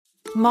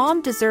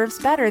Mom deserves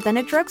better than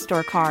a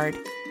drugstore card.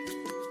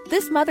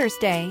 This Mother's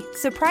Day,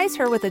 surprise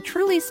her with a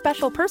truly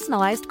special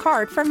personalized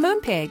card from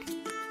Moonpig.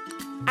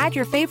 Add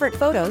your favorite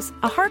photos,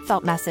 a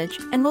heartfelt message,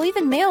 and we'll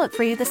even mail it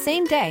for you the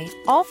same day,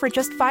 all for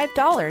just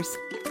 $5.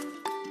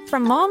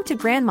 From mom to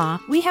grandma,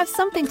 we have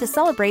something to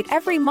celebrate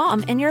every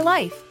mom in your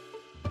life.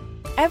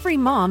 Every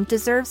mom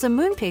deserves a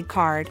Moonpig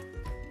card.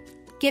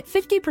 Get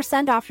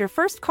 50% off your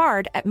first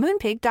card at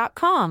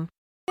moonpig.com.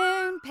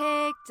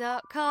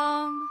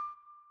 Moonpig.com.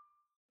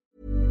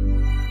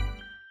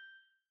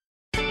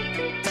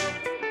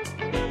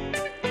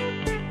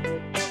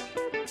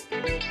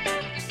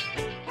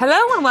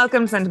 Hello and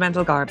welcome to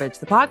Sentimental Garbage,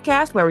 the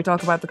podcast where we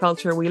talk about the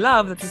culture we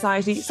love that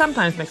society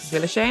sometimes makes us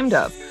feel ashamed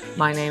of.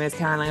 My name is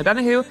Caroline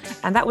O'Donoghue,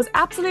 and that was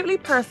absolutely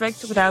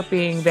perfect without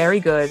being very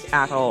good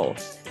at all.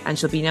 And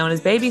she'll be known as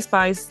Baby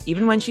Spice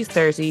even when she's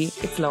 30.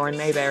 It's Lauren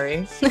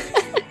Mayberry.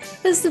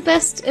 This is the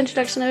best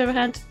introduction I've ever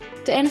had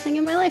to anything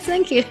in my life.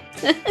 Thank you.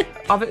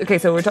 Okay,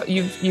 so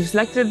you've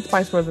selected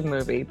Spice World the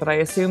movie, but I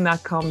assume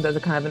that comes as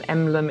a kind of an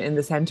emblem in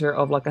the center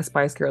of like a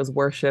Spice Girls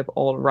worship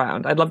all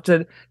around. I'd love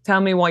to tell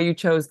me why you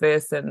chose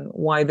this and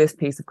why this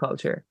piece of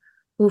culture.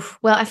 Oof.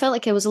 Well, I felt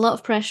like it was a lot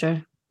of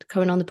pressure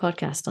coming on the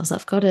podcast. I was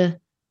like, I've got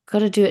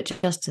to do it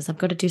justice. I've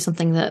got to do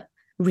something that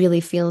really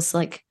feels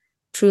like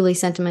truly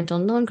sentimental,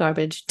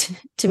 non-garbage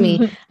to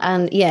me.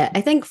 And yeah,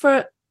 I think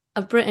for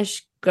a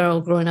British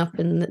girl growing up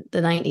in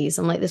the 90s,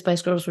 I'm like, the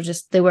Spice Girls were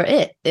just, they were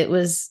it. It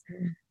was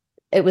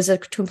a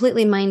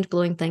completely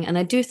mind-blowing thing. And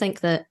I do think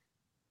that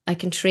I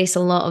can trace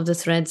a lot of the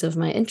threads of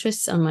my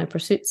interests and my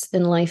pursuits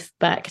in life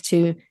back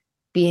to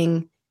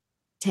being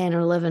 10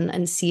 or 11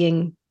 and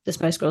seeing the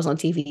Spice Girls on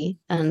TV.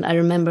 And I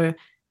remember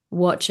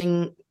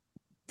watching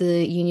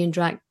the Union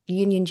Jack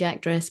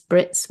dress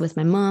Brits with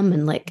my mum,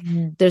 and like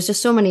there's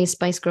just so many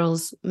Spice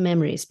Girls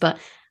memories. But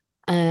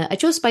I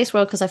chose Spice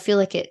World because I feel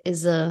like it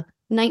is a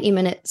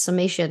 90-minute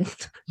summation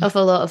of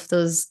a lot of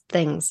those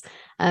things.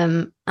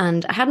 And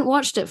I hadn't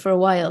watched it for a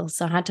while,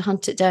 so I had to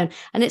hunt it down.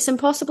 And it's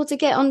impossible to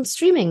get on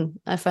streaming,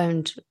 I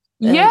found.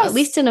 Yes. At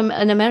least in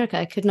America,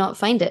 I could not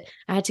find it.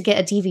 I had to get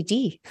a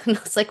DVD. And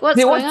I was like,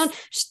 what's going on?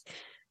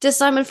 Does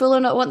Simon Fuller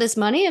not want this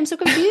money? I'm so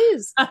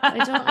confused.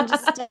 I don't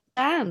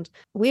understand.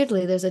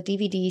 Weirdly, there's a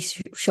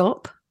DVD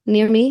shop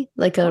near me,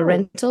 like a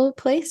rental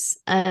place.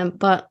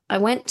 But I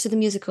went to the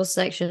musical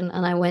section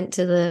and I went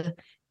to the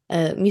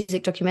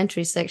music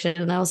documentary section,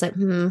 and I was like,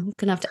 I'm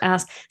gonna have to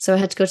ask. So I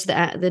had to go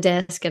to the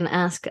desk and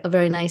ask a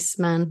very nice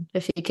man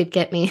if he could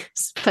get me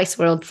Spice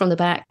World from the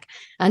back,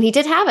 and he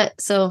did have it.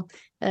 So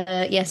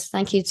yes,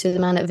 thank you to the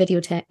man at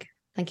Videotech.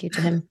 Thank you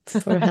to him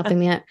for helping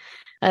me out.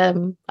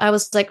 I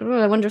was like,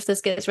 I wonder if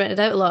this gets rented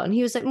out a lot, and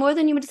he was like, more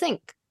than you would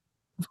think.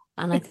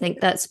 And I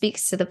think that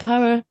speaks to the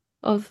power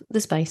of the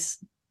Spice.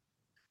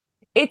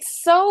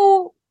 It's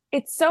so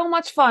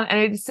much fun,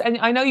 and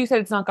I know you said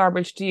it's not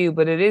garbage to you,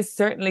 but it is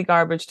certainly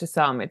garbage to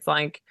some. It's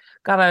like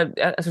got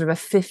a sort of a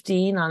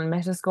 15 on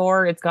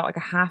Metascore. It's got like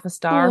a half a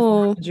star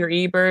from Roger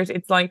Ebert.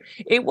 It's like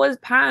it was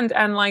panned,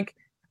 and like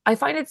I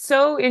find it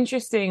so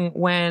interesting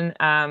when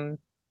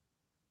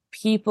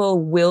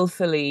people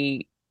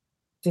willfully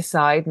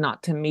decide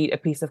not to meet a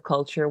piece of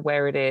culture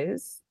where it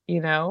is, you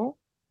know?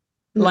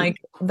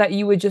 Like that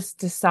you would just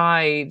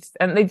decide,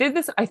 and they did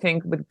this I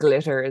think with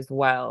Glitter as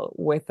well,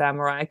 with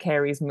Mariah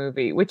Carey's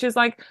movie, which is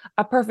like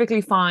a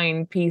perfectly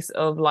fine piece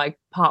of like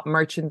pop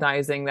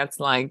merchandising that's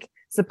like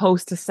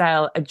supposed to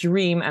sell a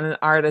dream and an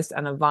artist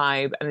and a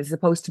vibe, and it's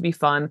supposed to be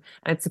fun,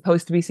 and it's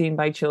supposed to be seen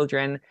by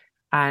children,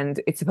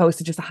 and it's supposed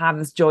to just have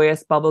this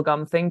joyous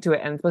bubblegum thing to it,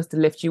 and it's supposed to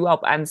lift you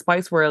up, and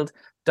Spice World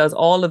does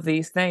all of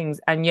these things.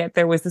 And yet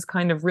there was this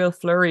kind of real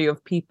flurry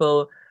of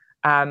people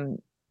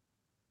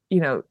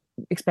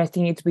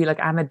expecting it to be like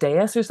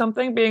Amadeus or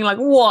something, being like,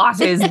 what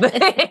is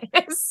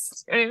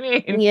this? You know what I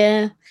mean?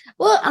 Yeah.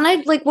 Well, and I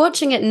like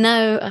watching it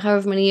now,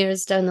 however many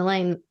years down the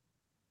line,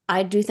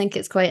 I do think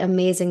it's quite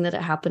amazing that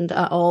it happened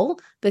at all,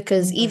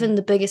 because even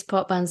the biggest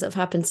pop bands that have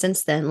happened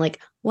since then,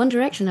 like One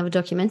Direction have a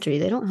documentary.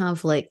 They don't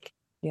have like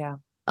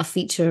a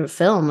feature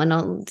film.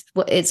 And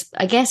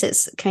I guess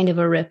it's kind of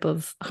a rip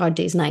of Hard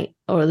Day's Night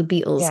or the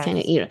Beatles kind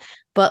of era.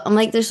 But I'm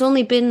like, there's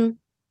only been,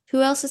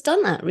 who else has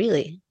done that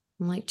really?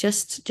 I'm like,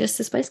 just the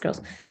Spice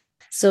Girls.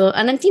 So,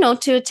 and then,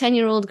 to a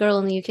 10-year-old girl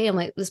in the UK, I'm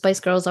like, the Spice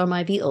Girls are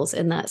my Beatles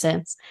in that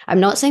sense. I'm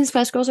not saying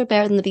Spice Girls are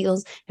better than the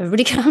Beatles.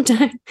 Everybody calm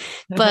down.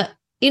 But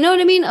you know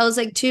what I mean? I was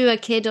like, to a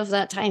kid of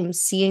that time,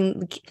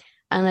 seeing,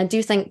 and I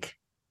do think,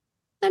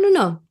 I don't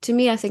know, to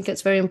me, I think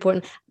it's very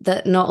important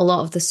that not a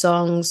lot of the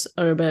songs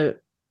are about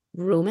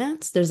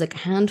romance. There's like a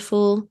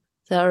handful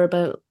that are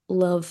about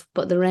love,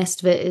 but the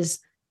rest of it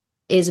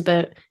is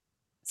about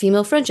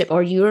female friendship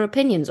or your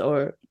opinions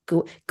or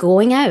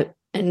going out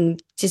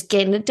and just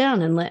getting it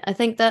down. And like, I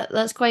think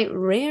that's quite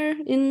rare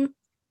in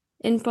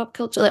pop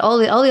culture. Like all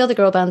the other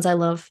girl bands I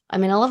love. I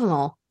mean, I love them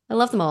all.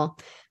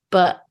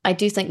 But I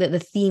do think that the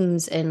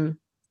themes and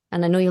I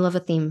know you love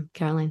a theme,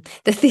 Caroline.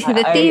 The themes.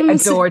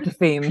 I adore the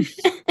theme.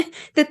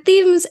 The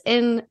themes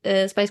in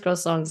Spice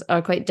Girls songs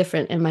are quite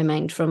different in my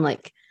mind from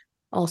like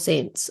All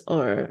Saints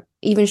or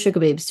even Sugar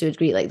Babes to a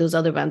degree, like those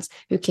other bands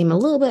who came a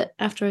little bit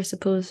after, I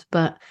suppose.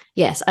 But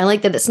yes, I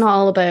like that it's not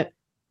all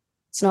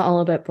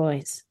about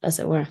boys, as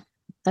it were.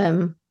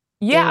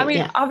 Yeah, I mean,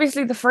 yeah.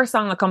 obviously the first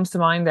song that comes to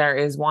mind there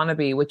is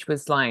Wannabe, which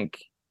was like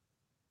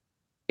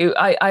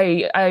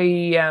I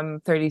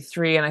am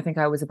 33 and I think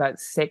I was about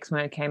 6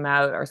 when it came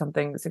out or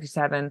something,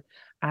 67.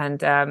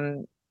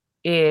 And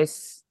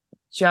it's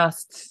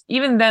just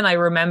even then I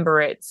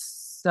remember it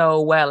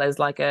so well as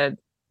like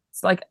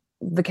it's like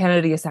the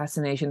Kennedy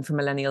assassination for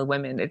millennial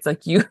women. It's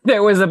like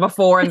there was a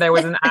before and there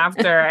was an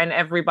after and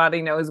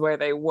everybody knows where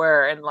they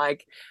were. And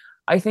like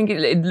I think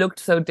it looked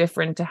so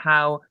different to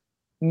how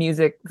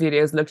music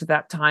videos looked at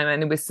that time,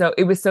 and it was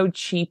so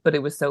cheap, but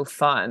it was so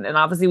fun. And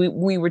obviously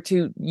we were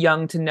too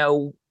young to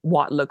know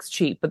what looks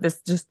cheap, but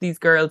these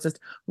girls just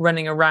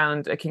running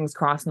around a King's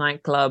Cross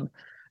nightclub.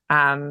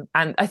 And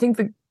I think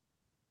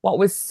what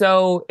was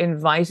so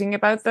inviting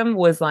about them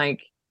was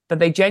like that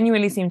they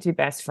genuinely seemed to be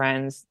best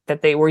friends,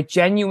 that they were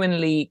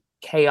genuinely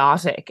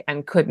chaotic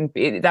and couldn't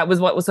be. That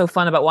was what was so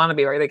fun about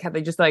Wannabe, right?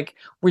 They just like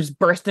were just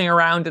bursting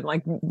around and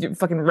like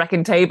fucking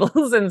wrecking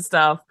tables and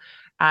stuff.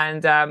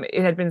 And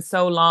it had been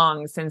so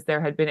long since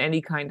there had been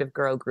any kind of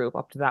girl group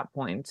up to that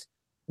point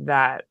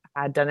that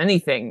had done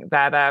anything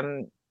that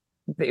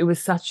it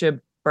was such a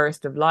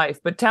burst of life.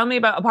 But tell me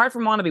about, apart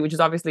from Wannabe, which is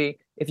obviously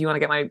if you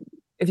want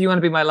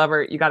to be my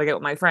lover, you got to get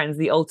with my friends,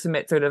 the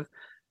ultimate sort of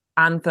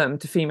anthem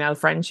to female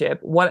friendship.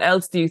 What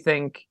else do you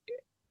think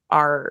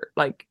are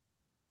like,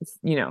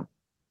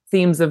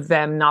 themes of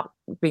them not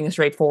being a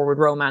straightforward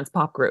romance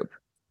pop group?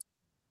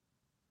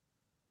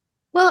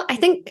 Well, I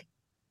think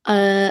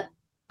a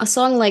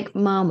song like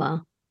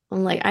Mama,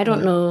 I'm like, I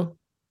don't know.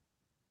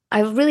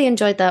 I really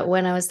enjoyed that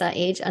when I was that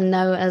age. And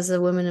now as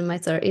a woman in my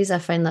 30s, I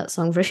find that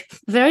song very,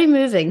 very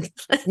moving.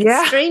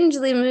 Yeah.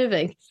 Strangely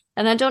moving.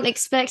 And I didn't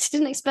expect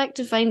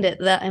to find it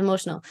that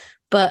emotional.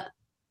 But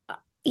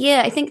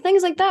yeah, I think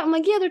things like that, I'm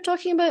like, yeah, they're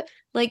talking about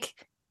like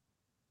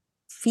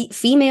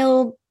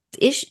female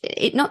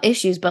not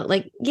issues, but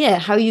like, yeah,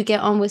 how you get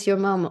on with your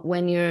mom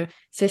when you're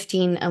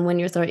 15 and when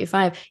you're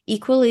 35,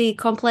 equally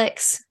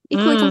complex.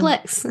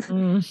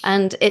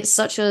 And it's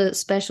such a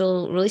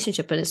special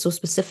relationship, and it's so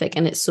specific,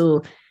 and it's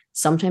so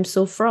sometimes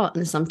so fraught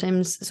and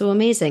sometimes so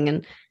amazing.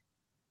 And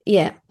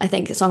yeah, I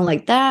think a song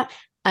like that,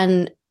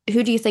 and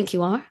Who Do You Think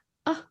You Are?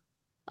 Oh,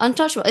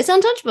 Untouchable. It's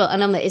Untouchable.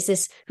 And I'm like,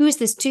 who is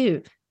this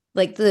to?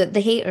 Like the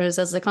haters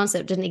as the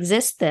concept didn't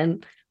exist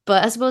then.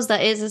 But I suppose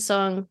that is a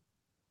song.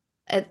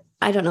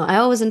 I don't know. I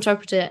always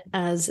interpret it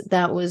as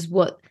that was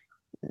what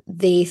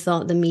they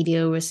thought the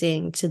media were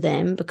saying to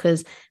them,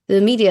 because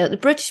the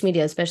British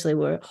media especially,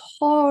 were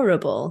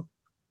horrible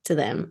to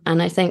them.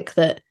 And I think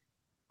that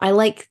I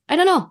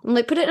don't know. I'm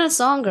like, put it in a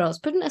song, girls.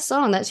 Put it in a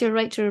song. That's your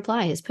right to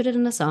reply, is put it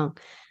in a song.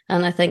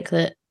 And I think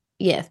that,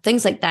 yeah,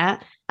 things like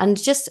that.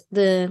 And just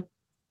the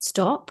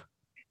stop.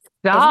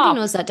 Everybody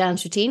knows that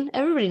dance routine.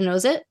 Everybody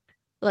knows it.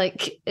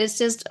 Like, it's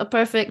just a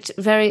perfect,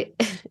 very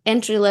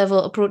entry level,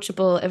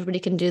 approachable, everybody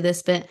can do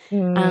this bit.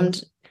 And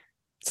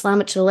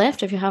slam it to the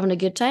left if you're having a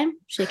good time.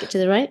 Shake it to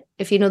the right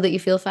if you know that you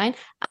feel fine.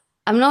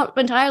 I'm not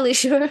entirely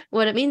sure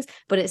what it means,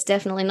 but it's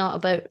definitely not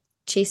about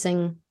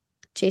chasing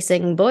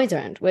boys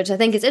around, which I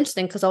think is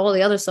interesting because all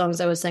the other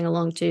songs I was singing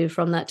along to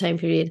from that time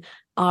period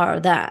are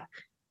that.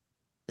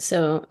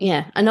 So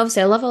yeah, and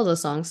obviously I love all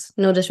those songs,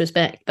 no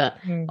disrespect, but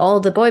all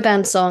the boy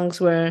band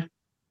songs were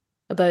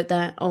about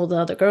that. All the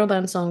other girl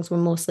band songs were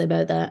mostly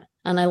about that.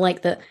 And I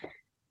like that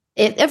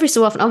every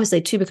so often,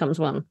 obviously two becomes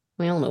one.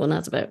 We all know what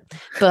that's about.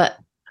 But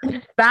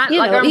I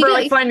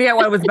remember finding out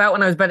what it was about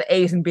when I was about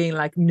 8 and being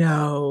like,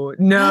 no,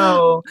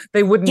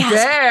 they wouldn't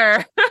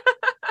dare.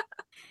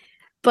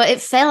 But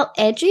it felt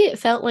edgy. It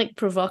felt like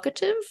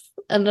provocative.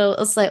 And I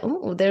was like,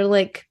 oh, they're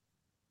like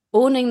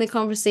owning the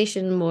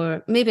conversation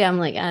more. Maybe I'm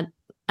like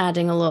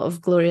adding a lot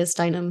of Gloria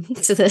Steinem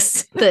to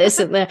this that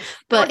isn't there.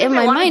 But in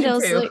my mind, I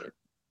was like,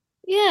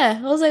 yeah,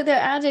 I was like, they're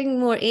adding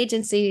more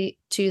agency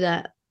to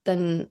that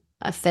than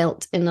I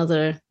felt in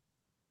other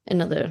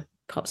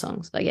pop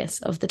songs, I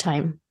guess, of the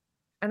time.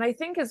 And I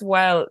think as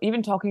well,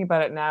 even talking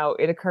about it now,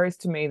 it occurs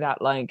to me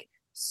that like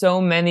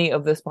so many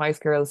of the Spice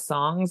Girls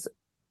songs,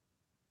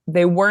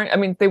 they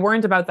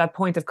weren't about that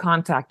point of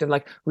contact of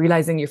like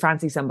realizing you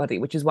fancy somebody,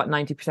 which is what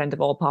 90%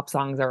 of all pop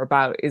songs are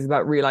about, is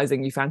about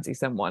realizing you fancy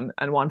someone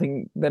and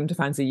wanting them to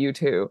fancy you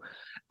too.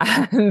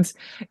 And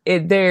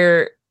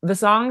the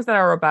songs that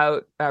are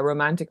about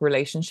romantic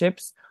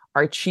relationships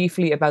are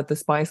chiefly about the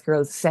Spice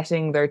Girls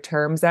setting their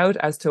terms out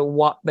as to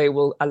what they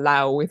will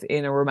allow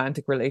within a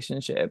romantic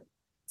relationship.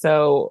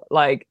 So,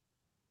 like,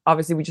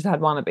 obviously we just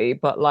had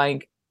Wannabe, but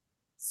like,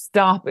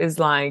 Stop is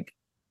like,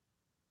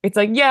 it's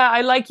like, yeah,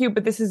 I like you,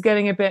 but this is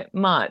getting a bit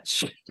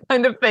much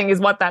kind of thing is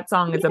what that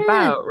song is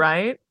about,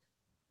 right?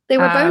 They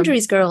were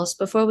boundaries girls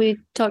before we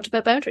talked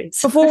about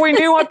boundaries. Before we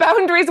knew what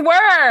boundaries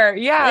were.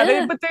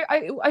 Yeah.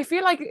 I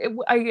feel like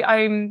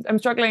I'm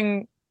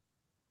struggling.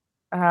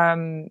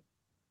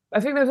 I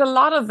think there's a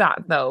lot of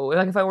that though.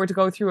 Like if I were to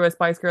go through a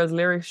Spice Girls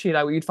lyrics sheet,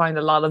 you'd find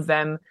a lot of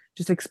them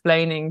just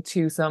explaining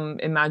to some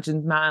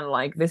imagined man,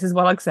 like, this is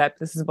what I'll accept,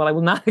 this is what I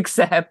will not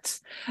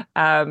accept.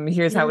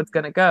 Here's how Yeah. it's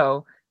gonna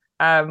go.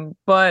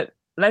 But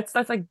let's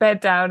like bed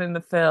down in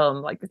the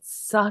film. Like, it's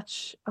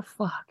such a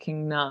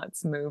fucking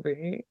nuts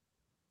movie.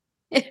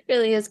 It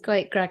really is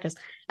quite crackers.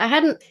 I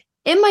hadn't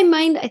in my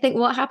mind, I think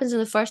what happens in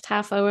the first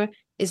half hour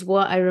is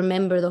what I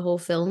remember the whole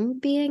film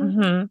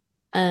being.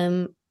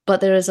 Hmm. But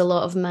there is a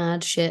lot of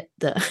mad shit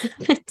that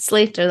happens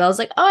later. And I was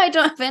like, oh, I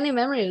don't have any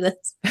memory of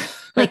this.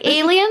 Like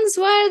aliens?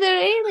 Why are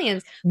there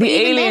aliens? The But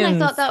even then I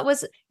aliens.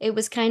 thought it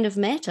was kind of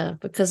meta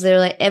because they're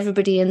like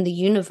everybody in the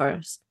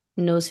universe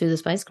knows who the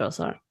Spice Girls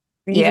are.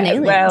 Even Yeah,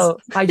 aliens.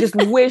 well, I just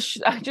wish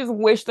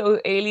those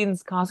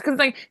aliens cost, because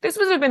like this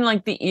would have been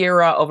like the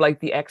era of like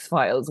the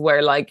X-Files,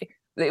 where like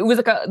it was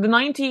like the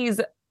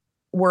 90s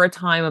were a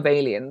time of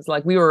aliens.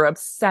 Like, we were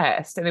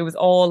obsessed, and it was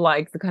all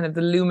like the kind of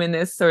the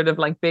luminous sort of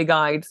like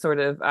big-eyed sort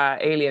of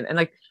alien. And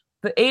like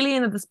the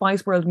alien that the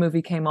Spice World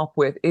movie came up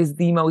with is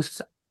the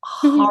most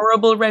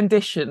horrible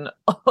rendition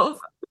of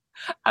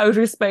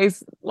outer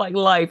space like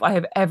life I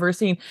have ever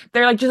seen.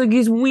 They're like just like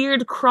these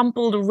weird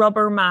crumpled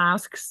rubber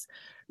masks.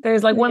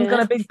 There's like one's got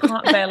Yeah. a big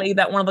pot belly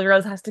that one of the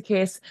girls has to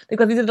kiss. They've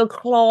got these little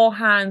claw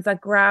hands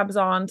that grabs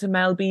on to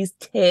Mel B's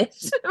tit.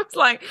 It's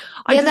like,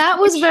 I Yeah, just that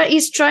was wish. where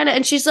he's trying to,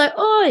 and she's like,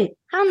 "Oi,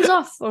 hands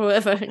off," or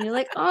whatever. And you're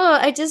like, "Oh,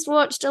 I just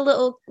watched a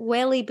little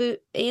welly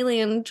boot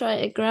alien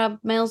try to grab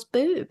Mel's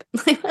boob.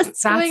 Like,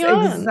 what's That's going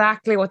on?"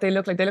 exactly what they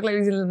look like. They look like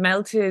these little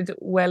melted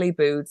welly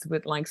boots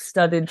with like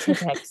studded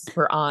Tipex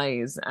for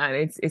eyes,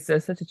 and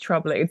such a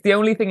trouble. It's the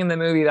only thing in the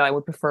movie that I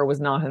would prefer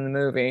was not in the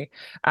movie.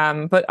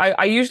 But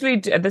I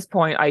usually at this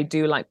point I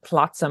do like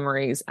plot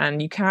summaries,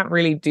 and you can't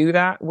really do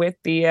that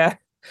with the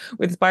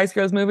Spice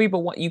Girls movie. But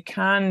what you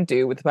can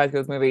do with the Spice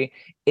Girls movie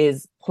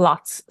is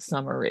plots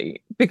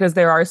summary, because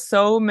there are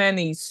so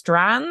many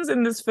strands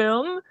in this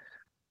film.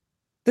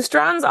 The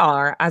strands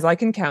are, as I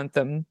can count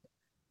them,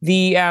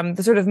 the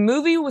sort of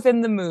movie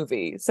within the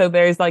movie. So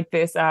there's like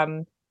this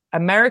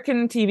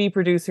American TV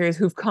producers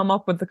who've come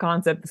up with the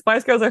concept. The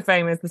Spice Girls are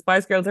famous. The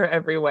Spice Girls are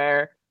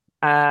everywhere.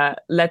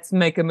 Let's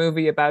make a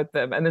movie about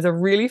them. And there's a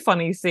really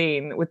funny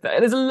scene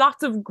there's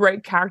lots of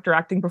great character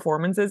acting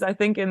performances, I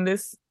think, in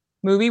this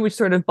movie, which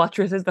sort of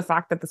buttresses the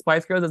fact that the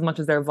Spice Girls, as much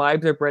as their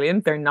vibes are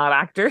brilliant, they're not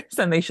actors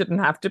and they shouldn't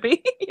have to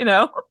be, you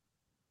know?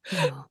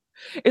 No,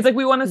 It's like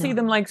we want to see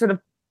them no. like sort of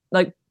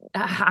like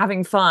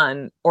having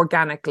fun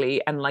organically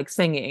and like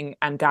singing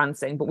and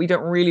dancing, but we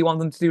don't really want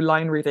them to do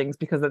line readings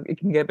because it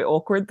can get a bit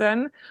awkward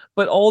then.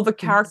 But all the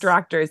character Yes.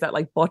 actors that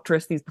like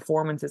buttress these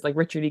performances, like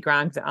Richard E.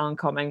 Grant and Alan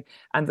Cumming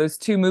and those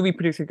two movie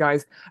producer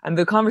guys, and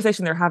the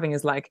conversation they're having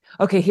is like,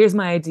 okay, here's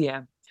my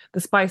idea.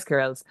 The Spice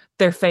Girls,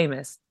 they're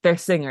famous, they're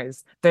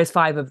singers, there's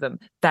 5 of them,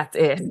 that's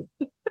it.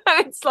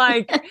 It's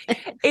like,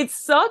 it's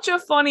such a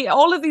funny,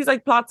 all of these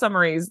like plots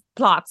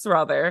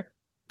rather,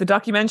 the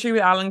documentary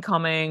with Alan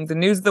Cumming, the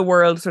News of the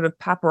World sort of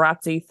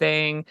paparazzi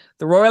thing,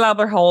 the Royal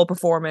Albert Hall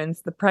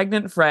performance, the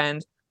pregnant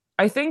friend.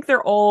 I think they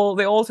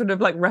all sort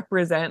of like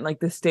represent like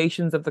the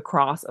stations of the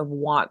cross of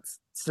what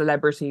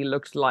celebrity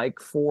looked like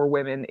for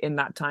women in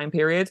that time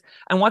period,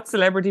 and what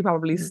celebrity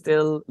probably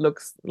still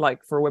looks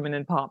like for women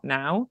in pop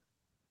now.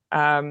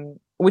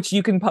 Which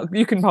you can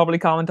probably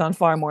comment on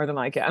far more than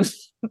I can.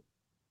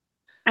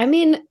 I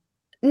mean,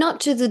 not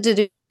to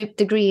the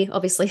degree,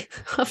 obviously,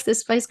 of the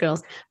Spice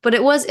Girls, but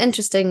it was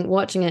interesting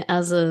watching it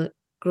as a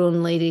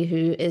grown lady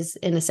who is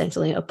in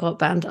essentially a pop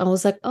band. I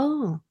was like,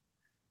 oh,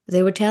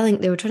 they were trying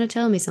to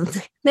tell me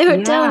something. They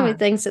were telling me Yeah.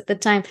 things at the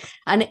time.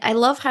 And I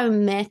love how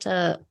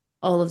meta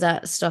all of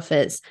that stuff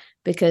is,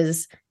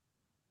 because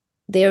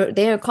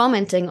they're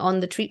commenting on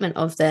the treatment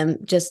of them,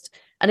 just,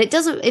 and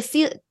it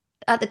feel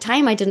at the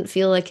time I didn't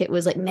feel like it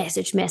was like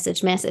message,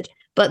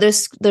 but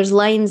there's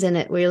lines in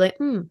it where you're like,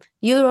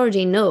 you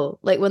already know.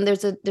 Like when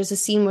there's a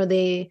scene where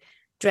they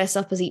dress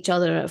up as each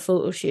other at a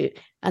photo shoot,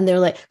 and they're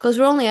like, because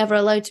we're only ever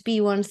allowed to be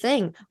one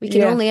thing. We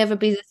can Yeah. only ever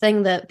be the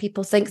thing that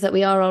people think that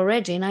we are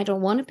already. And I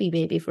don't want to be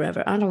baby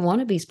forever. I don't want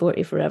to be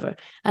sporty forever.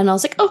 And I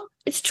was like, oh,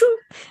 it's true.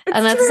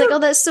 And I was like, oh,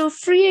 that's so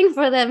freeing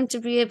for them to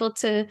be able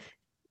to.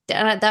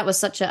 And that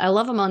was I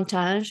love a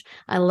montage.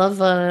 I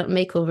love a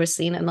makeover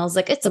scene. And I was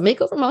like, it's a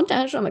makeover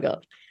montage. Oh my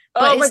God.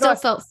 But Oh it my still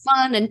God. felt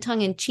fun and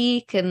tongue in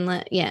cheek.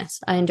 And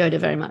yes, I enjoyed it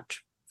very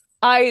much.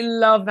 I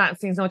love that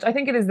scene so much. I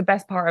think it is the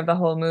best part of the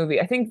whole movie.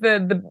 I think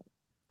the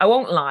I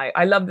won't lie.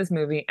 I love this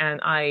movie, and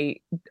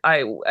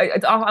I'll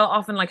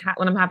often like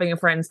when I'm having a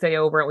friend stay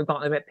over and we've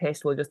gotten a bit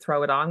pissed, we'll just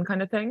throw it on,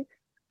 kind of thing.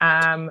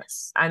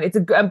 Yes. And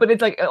but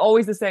it's like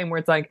always the same, where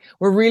it's like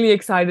we're really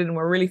excited and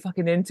we're really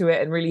fucking into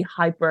it and really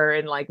hyper,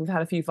 and like we've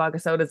had a few vodka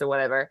sodas or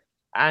whatever,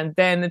 and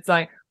then it's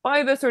like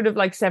by the sort of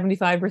like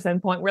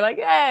 75% point, we're like,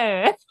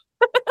 yeah.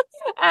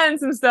 And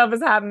some stuff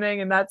is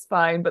happening, and that's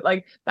fine. But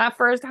like that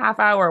first half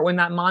hour when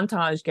that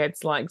montage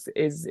gets like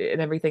is and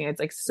everything,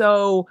 it's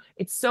so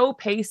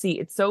pacey,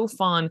 it's so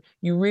fun.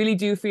 You really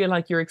do feel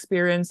like you're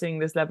experiencing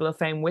this level of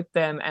fame with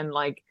them, and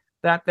like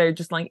that they're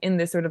just like in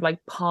this sort of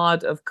like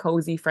pod of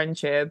cozy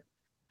friendship,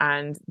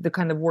 and the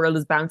kind of world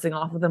is bouncing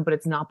off of them, but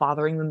it's not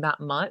bothering them that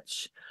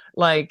much.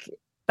 Like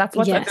That's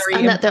what's Yes, very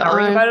and that there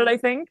empowering are about it, I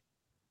think.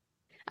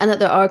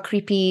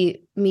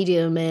 creepy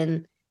media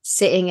men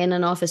sitting in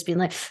an office being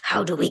like,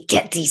 how do we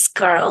get these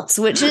girls?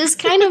 Which is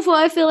kind of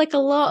what I feel like a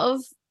lot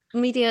of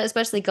media,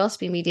 especially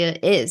gossipy media,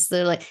 is.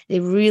 They're like, they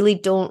really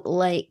don't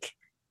like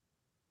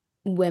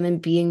women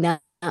being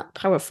that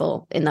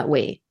powerful in that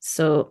way.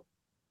 So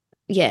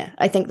yeah,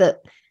 I think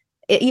that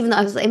even though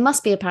I was like, it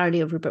must be a parody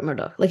of Rupert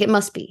Murdoch. Like it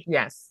must be.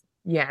 Yes,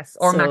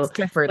 or Max So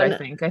Clifford, I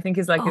when think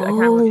is like, I can't,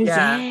 oh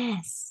yeah.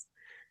 yes.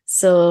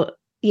 So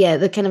yeah,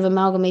 the kind of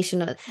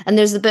amalgamation of, and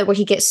there's the bit where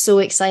he gets so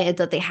excited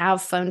that they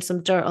have found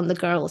some dirt on the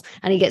girls,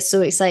 and he gets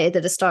so excited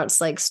that it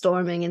starts like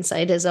storming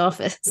inside his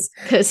office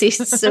because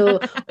he's so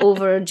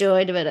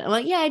overjoyed about it. I'm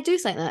like, yeah, I do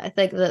think that. I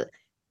think that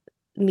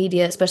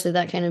media, especially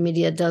that kind of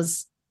media,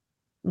 does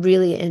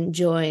really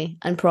enjoy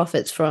and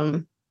profits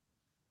from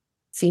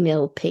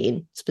female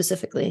pain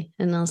specifically.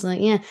 And I was like,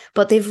 yeah,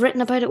 but they've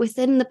written about it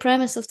within the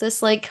premise of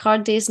this like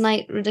Hard Day's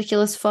Night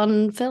ridiculous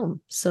fun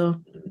film.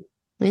 So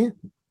yeah.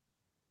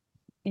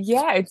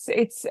 Yeah,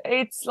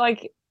 it's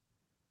like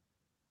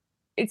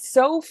it's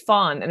so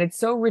fun and it's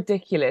so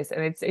ridiculous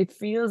and it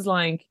feels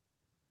like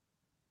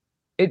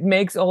it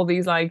makes all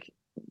these like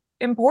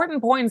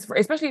important points for,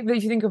 especially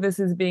if you think of this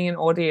as being an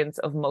audience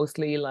of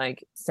mostly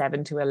like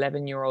 7 to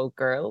 11-year-old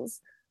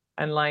girls,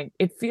 and like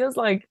it feels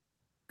like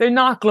they're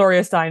not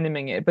Gloria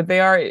Steineming it, but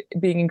they are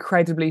being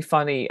incredibly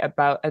funny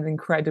about an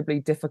incredibly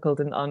difficult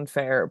and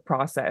unfair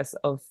process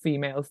of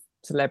female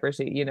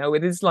celebrity. You know,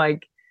 it is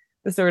like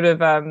the sort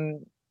of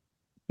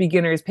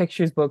beginner's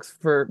picture book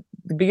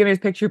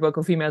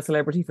of female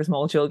celebrity for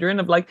small children,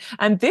 of like,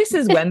 and this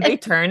is when they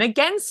turn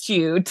against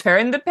you,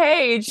 turn the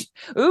page,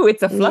 ooh,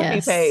 it's a fluffy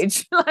Yes.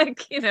 page.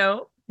 Like, you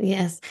know.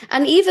 Yes.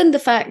 And even the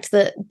fact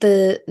that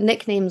the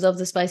nicknames of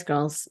the Spice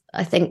Girls,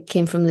 I think,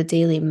 came from the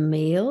Daily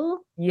Mail,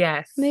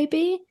 Yes.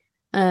 maybe.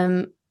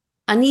 And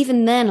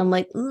even then I'm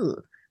like,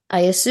 ooh,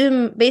 I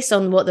assume based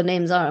on what the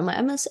names are, I'm like,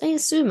 I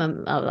assume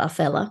a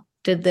fella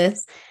did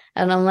this.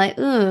 And I'm like,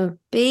 oh,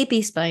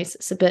 Baby Spice,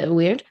 it's a bit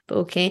weird, but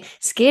okay.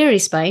 Scary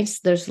Spice,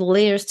 there's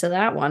layers to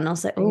that one. I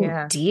was like, oh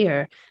Yeah.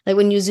 dear. Like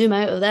when you zoom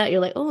out of that,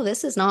 you're like, oh,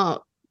 this is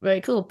not very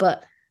cool.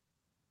 But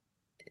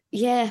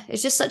yeah,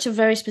 it's just such a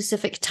very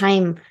specific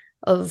time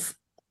of,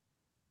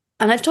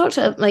 and I've talked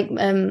to like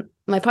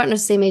my partner's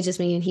the same age as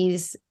me and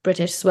he's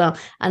British as well.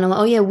 And I'm like,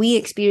 oh yeah, we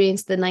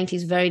experienced the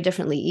 90s very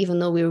differently, even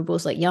though we were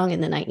both like young in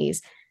the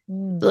 90s.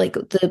 Like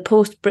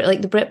the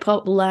like the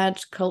Britpop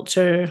lad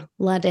culture,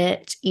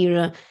 ladette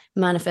era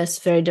manifests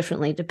very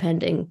differently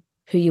depending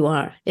who you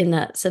are in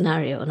that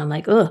scenario. And I'm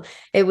like, oh,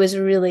 it was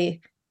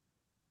really,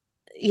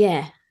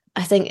 yeah.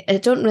 I think I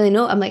don't really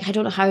know. I'm like, I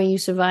don't know how you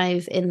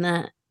survive in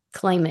that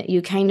climate.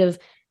 You kind of,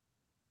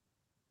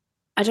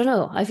 I don't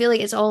know. I feel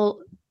like it's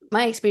all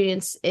my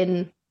experience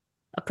in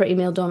a pretty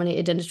male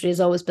dominated industry has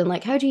always been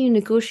like, how do you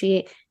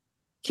negotiate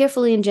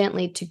carefully and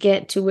gently to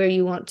get to where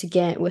you want to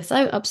get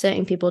without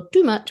upsetting people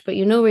too much, but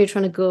you know where you're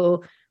trying to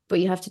go, but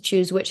you have to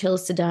choose which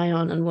hills to die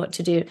on and what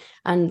to do.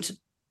 And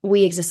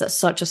we exist at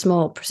such a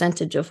small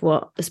percentage of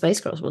what the Spice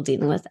Girls were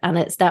dealing with. And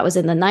that was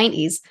in the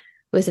 90s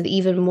with an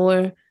even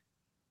more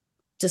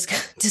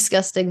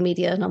disgusting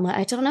media. And I'm like,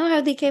 I don't know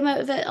how they came out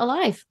of it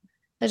alive.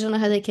 I don't know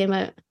how they came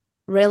out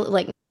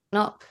like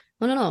not,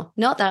 no,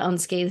 not that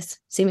unscathed,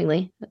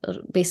 seemingly,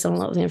 based on a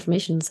lot of the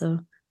information. So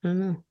I don't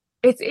know.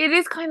 It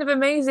is kind of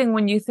amazing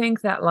when you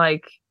think that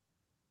like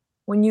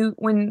when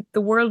the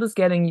world is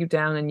getting you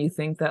down and you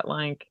think that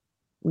like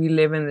we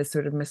live in this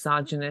sort of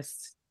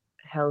misogynist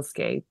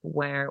hellscape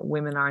where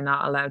women are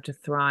not allowed to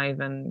thrive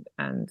and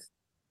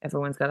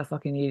everyone's got a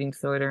fucking eating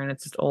disorder and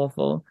it's just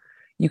awful.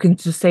 You can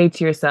just say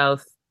to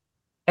yourself,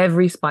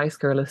 every Spice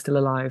Girl is still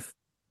alive.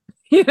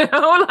 You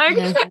know, like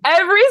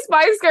every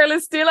Spice Girl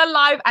is still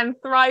alive and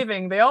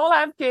thriving. They all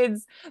have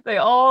kids. They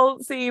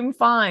all seem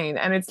fine.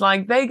 And it's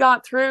like they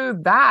got through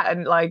that.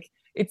 And like,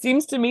 it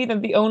seems to me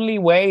that the only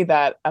way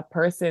that a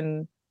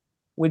person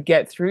would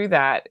get through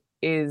that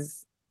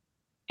is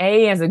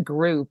A, as a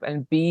group,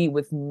 and B,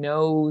 with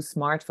no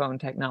smartphone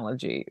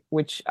technology,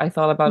 which I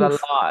thought about a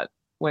lot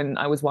when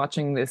I was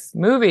watching this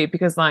movie,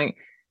 because like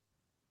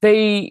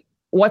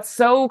what's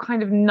so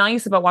kind of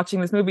nice about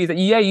watching this movie is that,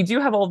 yeah, you do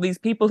have all these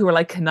people who are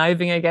like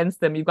conniving against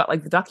them. You've got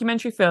like the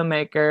documentary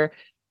filmmaker,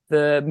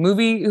 the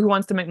movie who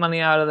wants to make money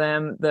out of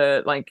them,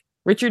 the like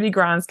Richard E.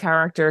 Grant's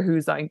character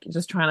who's like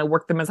just trying to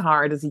work them as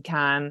hard as he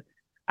can,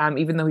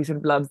 even though he sort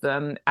of loves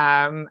them.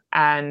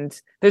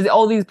 And there's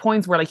all these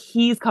points where like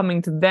he's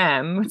coming to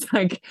them. It's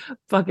like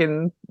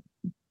fucking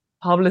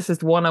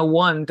publicist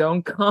 101.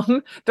 Don't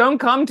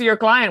come to your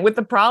client with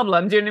the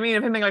problem. Do you know what I mean?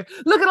 Of him being like,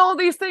 look at all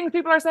these things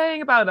people are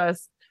saying about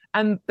us.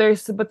 And they're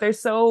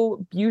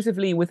so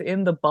beautifully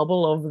within the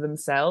bubble of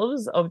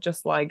themselves of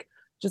just like,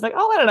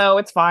 oh, I don't know,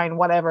 it's fine,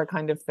 whatever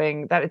kind of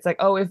thing. That it's like,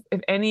 oh, if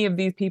any of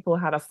these people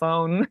had a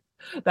phone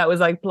that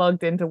was like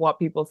plugged into what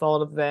people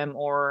thought of them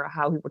or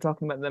how people were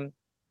talking about them.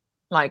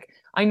 Like,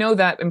 I know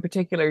that in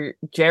particular,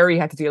 Jerry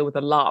had to deal with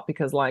a lot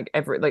because like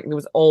there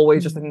was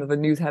always just the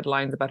news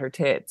headlines about her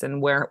tits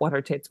and what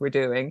her tits were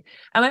doing.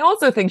 And I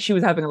also think she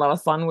was having a lot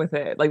of fun with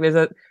it. Like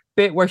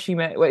bit where she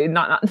met, wait,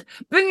 not the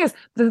thing is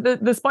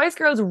the Spice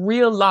Girls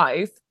real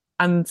life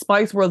and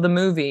Spice World the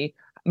movie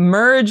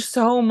merge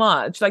so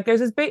much. Like there's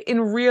this bit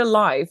in real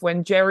life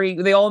when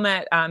they all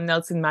met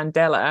Nelson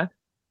Mandela,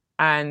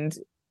 and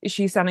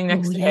she's standing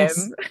next to him.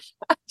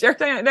 Jerry's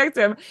standing next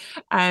to him,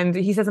 and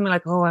he says something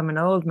like, "Oh, I'm an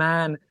old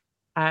man,"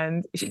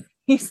 and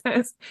he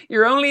says,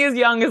 "You're only as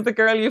young as the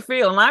girl you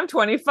feel," and I'm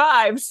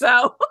 25.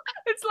 So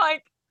it's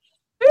like,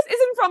 this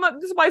isn't from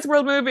a Spice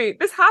World movie.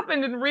 This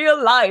happened in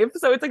real life.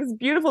 So it's like this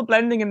beautiful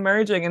blending and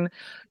merging, and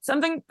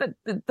something that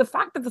the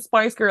fact that the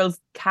Spice Girls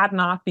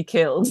cannot be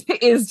killed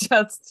is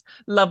just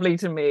lovely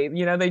to me.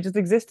 You know, they just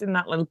exist in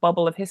that little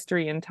bubble of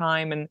history and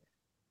time, and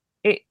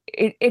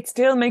it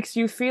still makes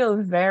you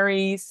feel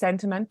very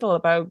sentimental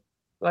about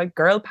like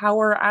girl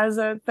power as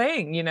a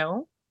thing, you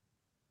know?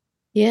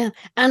 Yeah.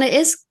 And it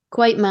is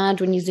quite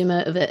mad when you zoom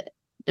out of it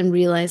and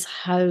realize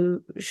how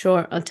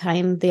short a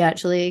time they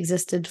actually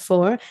existed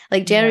for.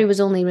 Like Jerry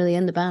was only really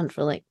in the band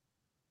for like,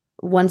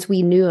 once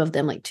we knew of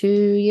them, like 2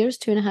 years,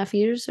 2.5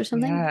 years or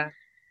something. Yeah.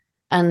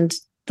 And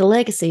the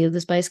legacy of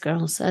the Spice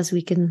Girls, as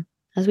we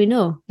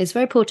know, is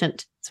very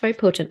potent. It's very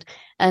potent.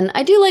 And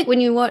I do like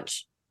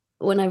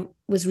when I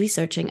was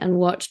researching and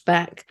watched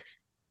back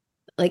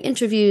like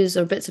interviews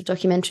or bits of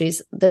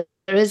documentaries, that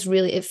there is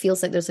really, it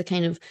feels like there's a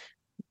kind of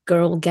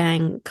girl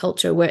gang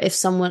culture where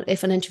if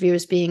an interviewer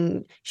is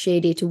being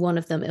shady to one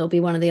of them, it'll be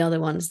one of the other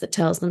ones that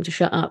tells them to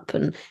shut up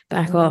and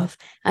back off.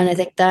 And I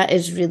think that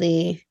is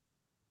really,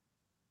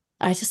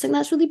 I just think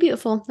that's really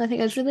beautiful. I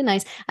think that's really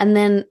nice. And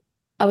then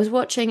I was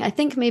watching, I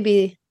think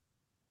maybe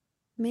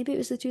it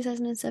was the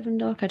 2007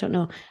 doc, I don't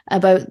know,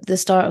 about the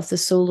start of the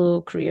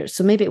solo career.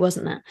 So maybe it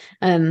wasn't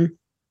that.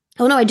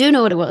 Oh no, I do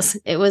know what it was.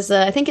 It was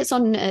I think it's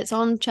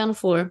on Channel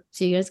 4,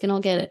 so you guys can all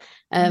get it.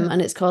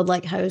 And it's called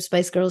like How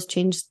Spice Girls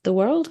Changed the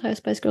World, How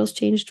Spice Girls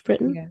Changed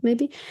Britain,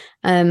 maybe.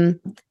 And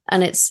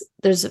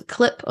there's a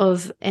clip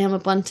of Emma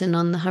Bunton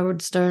on the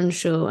Howard Stern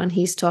show, and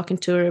he's talking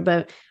to her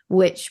about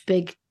which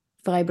big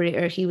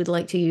vibrator he would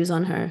like to use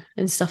on her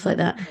and stuff like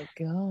that.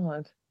 Oh my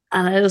God.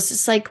 And I was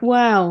just like,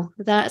 wow,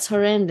 that's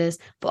horrendous.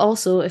 But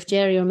also, if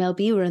Jerry or Mel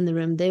B were in the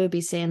room, they would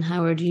be saying,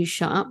 Howard, you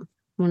shut up.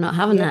 We're not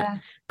having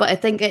that. But I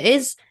think it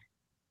is,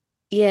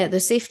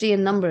 there's safety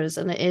in numbers,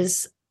 and it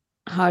is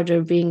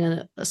harder being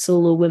a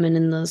solo woman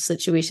in those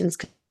situations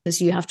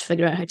because you have to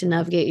figure out how to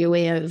navigate your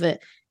way out of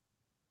it.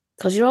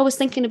 Because you're always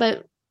thinking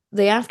about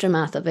the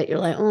aftermath of it. You're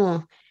like,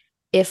 oh,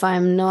 if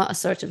I'm not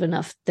assertive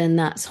enough, then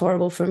that's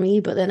horrible for me.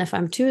 But then if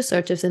I'm too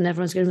assertive, then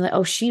everyone's going to be like,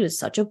 oh, she was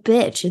such a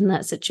bitch in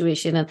that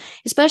situation. And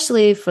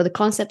especially for the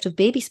concept of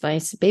Baby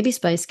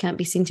Spice can't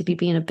be seen to be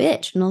being a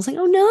bitch. And I was like,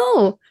 oh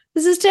no,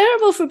 this is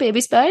terrible for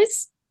Baby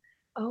Spice.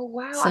 Oh,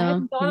 wow. I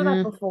hadn't thought of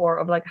that before,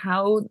 of like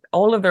how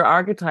all of their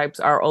archetypes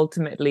are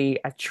ultimately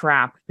a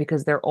trap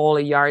because they're all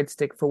a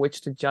yardstick for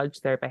which to judge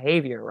their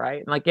behavior, right?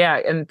 And like,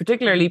 and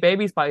particularly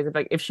Baby Spice,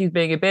 if she's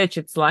being a bitch,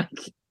 it's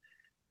like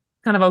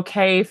kind of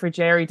okay for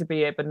Jerry to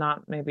be it, but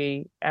not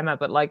maybe Emma.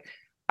 But like,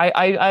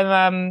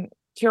 I'm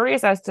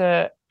curious as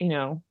to, you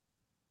know,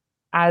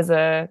 as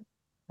a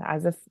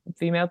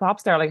female pop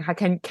star, like how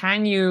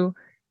can you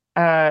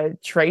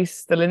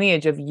trace the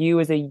lineage of you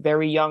as a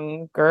very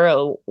young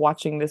girl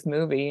watching this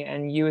movie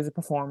and you as a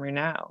performer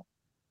now?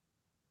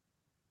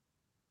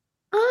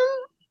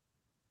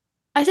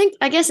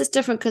 I guess it's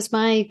different because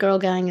my girl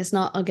gang is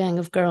not a gang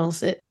of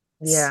girls. It's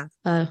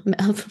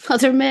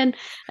other men.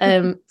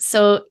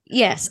 So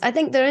yes, I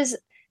think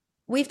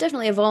we've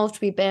definitely evolved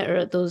to be better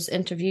at those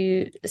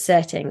interview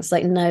settings.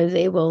 Like now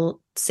they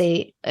will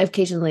say,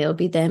 occasionally it'll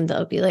be them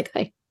that'll be like,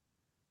 hey,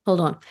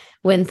 hold on,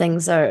 when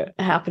things are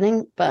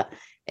happening. But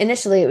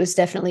initially it was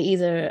definitely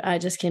either I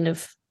just kind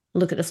of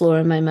look at the floor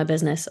and mind my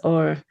business,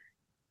 or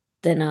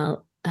then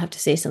I'll have to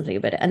say something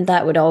about it. And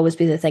that would always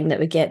be the thing that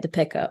would get the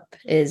pickup,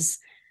 is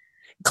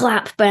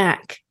clap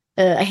back.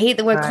 I hate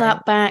the word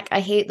clap back. I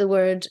hate the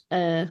word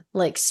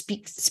like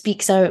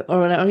speaks out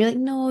or whatever. You're like,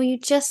 no, you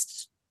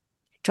just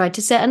tried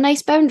to set a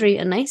nice boundary,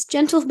 a nice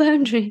gentle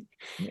boundary.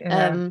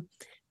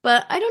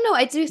 But I don't know.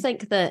 I do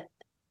think that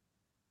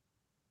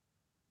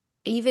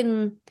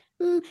even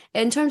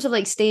in terms of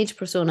like stage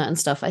persona and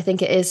stuff, I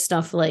think it is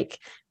stuff like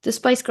the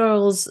Spice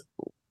Girls,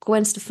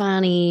 Gwen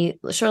Stefani,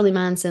 Shirley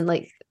Manson,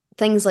 like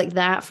things like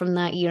that from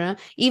that era.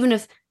 Even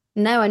if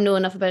now I know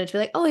enough about it to be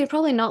like, oh, you're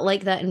probably not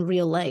like that in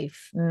real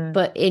life,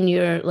 but in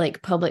your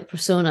like public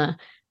persona,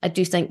 I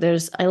do think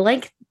I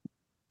like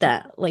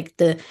that, like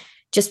the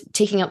just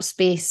taking up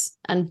space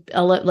and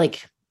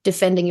like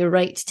defending your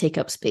right to take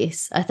up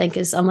space. I think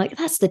I'm like,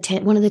 that's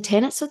one of the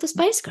tenets of the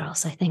Spice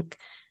Girls, I think.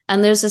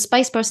 And there's a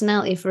Spice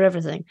personality for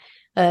everything.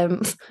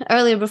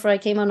 Earlier before I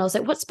came on, I was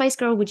like, what Spice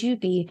Girl would you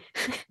be?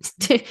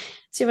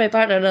 to my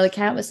partner, another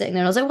cat was sitting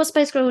there. I was like, what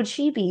Spice Girl would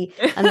she be?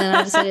 And then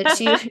I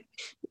decided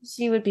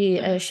she would be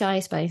a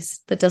shy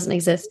Spice that doesn't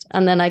exist.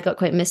 And then I got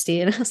quite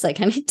misty and I was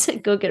like, I need to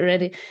go get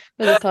ready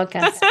for the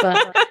podcast.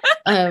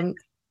 But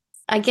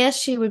I guess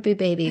she would be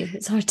Baby.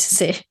 It's hard to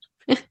say.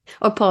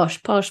 Or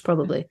Posh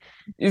probably.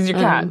 Is your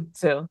cat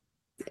still?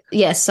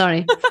 Yes,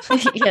 sorry.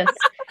 Yes.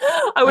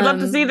 I would love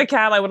to see the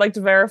cat. I would like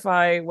to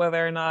verify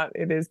whether or not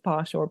it is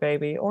posh or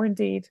baby, or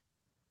indeed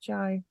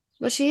shy.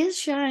 Well, she is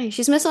shy.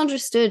 She's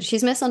misunderstood.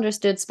 She's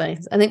misunderstood,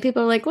 Spice. I think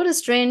people are like, what a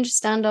strange,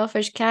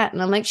 standoffish cat.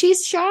 And I'm like,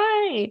 she's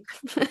shy.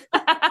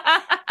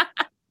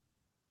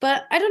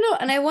 But I don't know.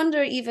 And I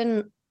wonder,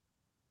 even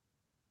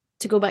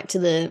to go back to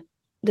the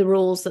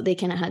roles that they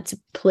kind of had to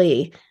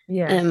play.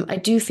 Yeah. I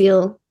do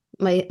feel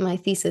my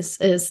thesis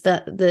is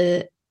that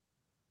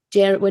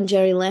when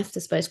Jerry left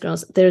the Spice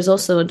Girls, there's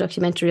also a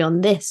documentary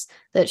on this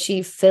that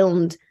she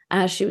filmed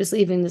as she was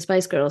leaving the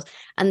Spice Girls.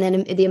 And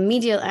then the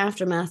immediate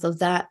aftermath of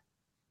that,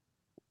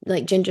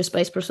 like Ginger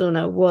Spice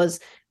persona, was,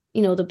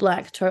 you know, the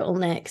black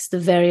turtlenecks, the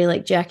very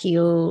like Jackie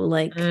O,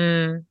 like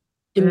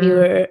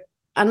demure.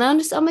 And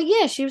I'm like,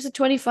 yeah, she was a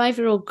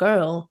 25-year-old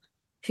girl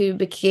who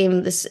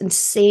became this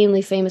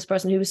insanely famous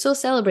person who was so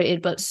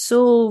celebrated but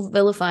so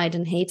vilified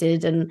and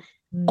hated, and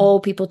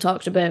all people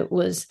talked about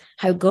was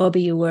how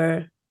gaudy you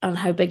were and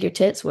how big your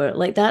tits were.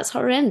 Like, that's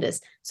horrendous.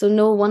 So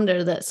no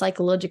wonder that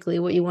psychologically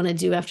what you want to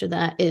do after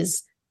that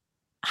is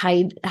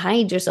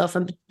hide yourself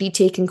and be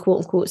taken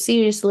quote unquote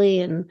seriously.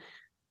 And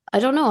I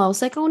don't know, I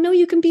was like, oh no,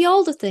 you can be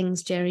all the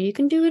things, Jerry, you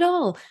can do it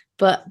all.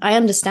 But I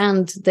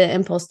understand the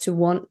impulse to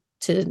want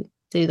to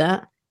do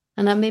that.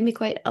 And that made me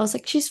I was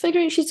like, she's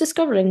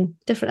discovering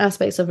different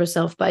aspects of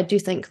herself. But I do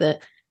think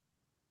that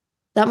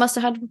must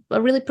have had a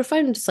really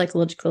profound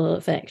psychological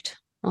effect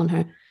on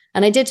her.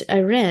 And I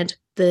read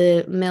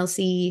the Mel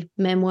C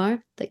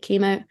memoir that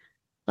came out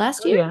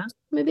last year,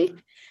 maybe.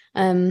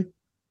 And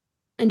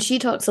she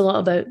talks a lot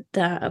about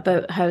that,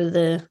 about how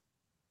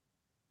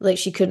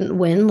she couldn't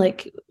win,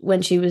 like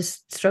when she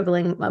was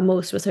struggling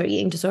most with her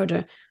eating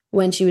disorder.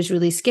 When she was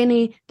really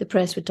skinny, the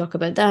press would talk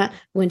about that.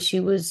 When she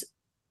was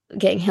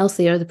getting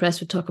healthier, the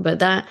press would talk about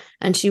that.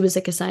 And she was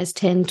like a size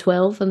 10,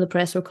 12, and the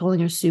press were calling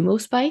her Sumo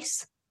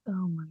Spice.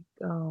 Oh my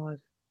God.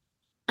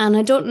 And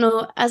I don't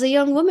know, as a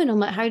young woman, I'm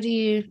like,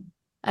 I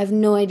have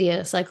no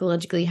idea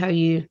psychologically how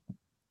you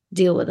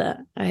deal with that.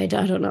 I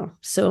don't know.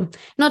 So,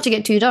 not to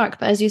get too dark,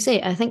 but as you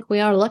say, I think we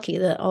are lucky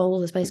that all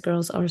the Spice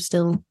Girls are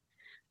still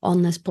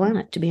on this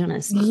planet, to be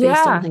honest,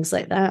 based on things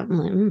like that. I'm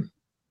like,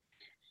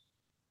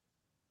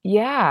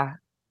 Yeah.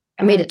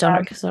 I made it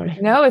dark, sorry.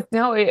 No,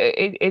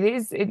 it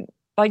is.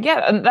 Like,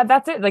 yeah, and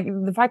that's it. Like,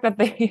 the fact that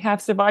they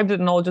have survived it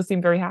and all just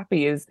seem very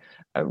happy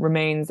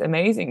remains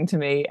amazing to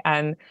me.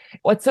 And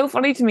what's so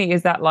funny to me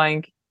is that,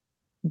 like,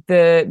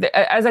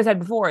 as I said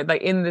before,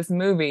 like in this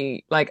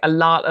movie, like a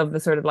lot of the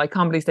sort of like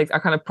comedy stakes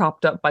are kind of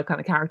propped up by kind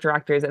of character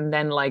actors, and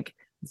then like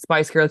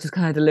Spice Girls just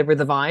kind of deliver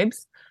the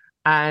vibes.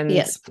 And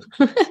yes,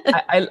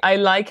 I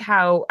like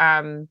how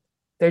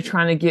they're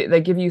trying to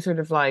they give you sort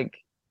of like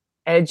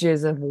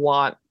edges of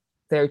what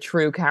their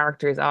true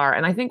characters are.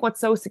 And I think what's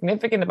so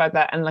significant about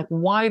that, and like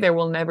why there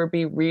will never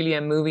be really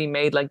a movie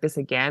made like this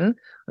again,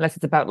 unless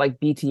it's about like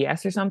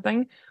BTS or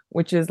something,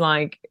 which is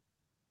like,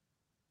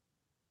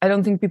 I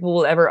don't think people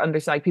will ever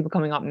understand, like people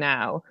coming up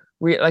now,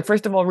 like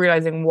first of all,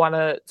 realizing what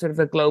a sort of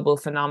a global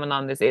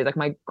phenomenon this is. Like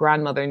my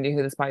grandmother knew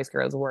who the Spice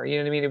Girls were. You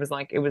know what I mean?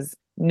 It was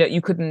no, you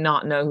could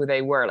not know who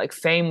they were. Like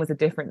fame was a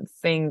different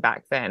thing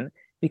back then,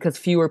 because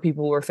fewer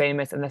people were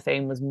famous and the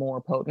fame was more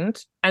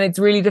potent. And it's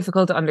really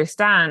difficult to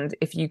understand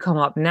if you come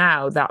up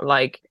now that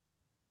like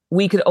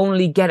we could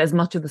only get as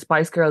much of the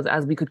Spice Girls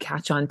as we could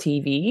catch on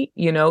TV,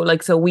 you know,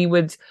 like, so we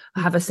would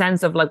have a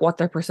sense of like what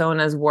their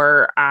personas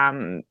were,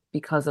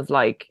 because of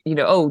like, you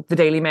know, oh, the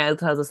Daily Mail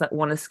tells us that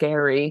one is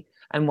scary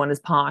and one is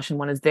posh and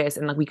one is this,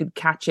 and like we could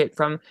catch it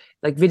from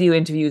like video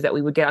interviews that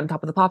we would get on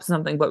Top of the Pops or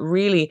something, but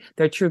really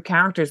their true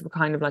characters were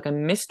kind of like a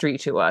mystery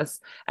to us.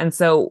 And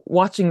so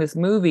watching this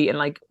movie and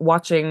like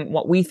watching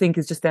what we think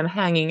is just them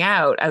hanging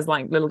out as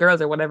like little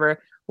girls or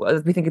whatever,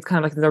 we think it's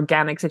kind of like an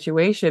organic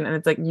situation, and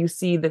it's like you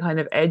see the kind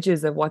of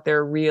edges of what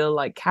their real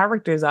like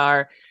characters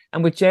are.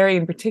 And with Jerry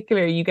in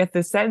particular, you get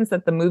the sense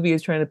that the movie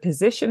is trying to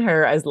position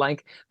her as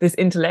like this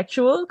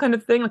intellectual kind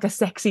of thing, like a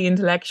sexy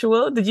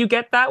intellectual. Did you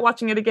get that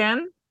watching it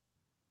again?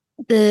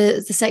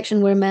 The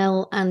section where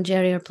Mel and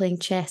Jerry are playing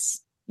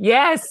chess.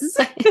 Yes.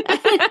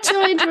 I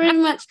enjoyed very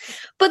much.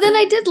 But then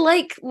I did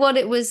like what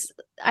it was.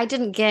 I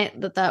didn't get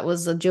that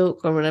was a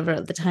joke or whatever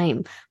at the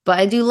time, but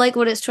I do like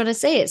what it's trying to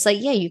say. It's like,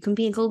 yeah, you can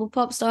be a global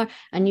pop star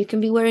and you can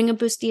be wearing a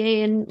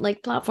bustier and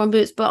like platform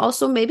boots, but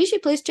also maybe she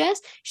plays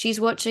chess. She's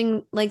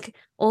watching like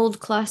old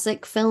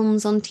classic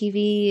films on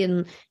TV.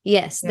 And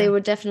yes, they were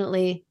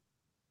definitely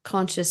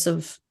conscious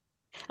of.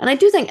 And I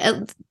do think,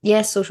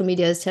 yes, social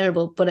media is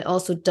terrible, but it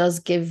also does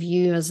give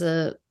you as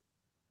an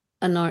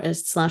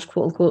artist /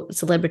 quote unquote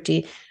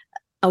celebrity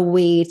a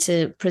way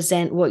to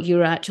present what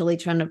you're actually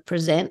trying to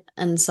present,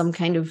 and some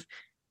kind of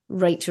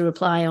right to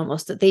reply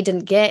almost that they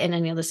didn't get in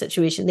any other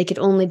situation. They could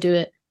only do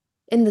it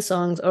in the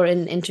songs or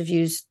in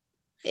interviews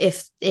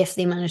if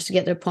they managed to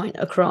get their point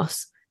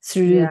across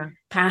through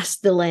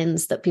past the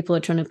lens that people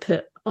are trying to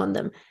put on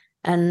them.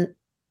 And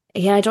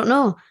yeah, I don't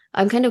know.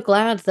 I'm kind of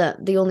glad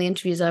that the only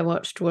interviews I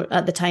watched were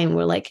at the time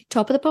were like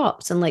Top of the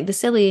Pops and like the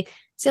silly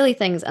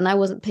things, and I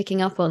wasn't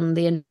picking up on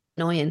the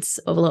annoyance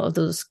of a lot of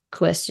those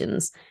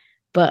questions.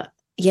 But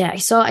yeah,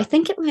 I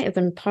think it might have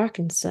been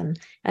Parkinson,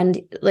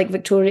 and like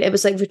Victoria, it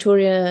was like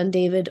Victoria and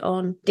David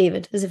on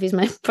David, as if he's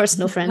my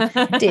personal friend,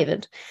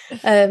 David,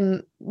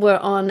 were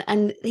on,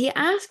 and he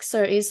asks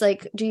her, he's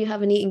like, do you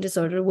have an eating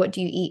disorder? What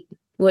do you eat?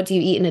 What do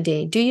you eat in a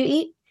day? Do you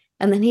eat?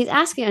 And then he's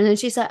asking her, and then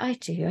she's like, I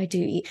do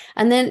eat.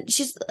 And then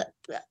she's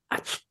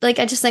like,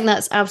 I just think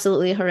that's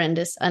absolutely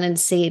horrendous and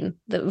insane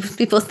that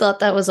people thought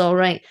that was all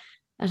right.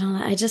 I don't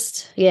know. I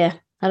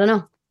don't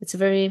know.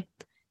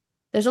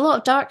 There's a lot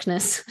of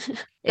darkness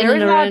in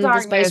and around the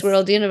Spice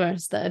World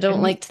universe that I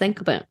don't like to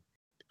think about.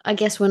 I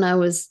guess when I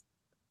was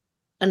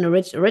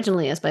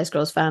originally a Spice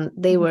Girls fan,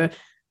 they were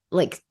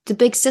like the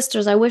big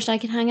sisters I wish I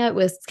could hang out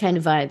with kind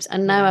of vibes.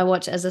 And now I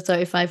watch it as a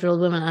 35-year-old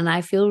woman, and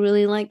I feel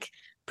really like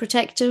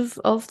protective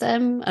of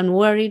them and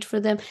worried for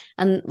them.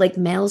 And like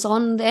Mel's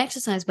on the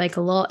exercise bike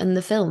a lot in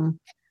the film,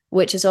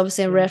 which is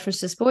obviously a reference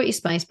to Sporty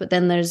Spice. But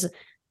then I was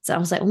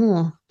like,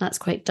 oh, that's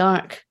quite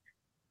dark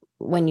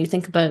when you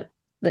think about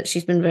that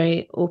she's been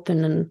very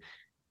open and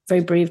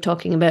very brave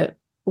talking about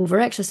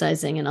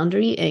over-exercising and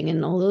under-eating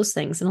and all those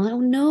things. And I'm like,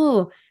 oh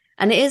no.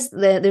 And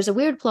there's a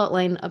weird plot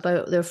line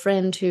about their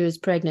friend who is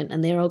pregnant,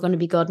 and they're all going to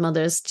be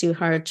godmothers to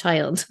her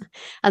child.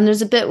 And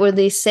there's a bit where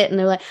they sit and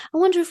they're like, I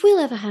wonder if we'll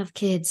ever have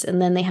kids.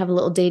 And then they have a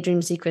little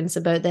daydream sequence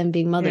about them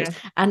being mothers.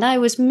 Yeah. And I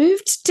was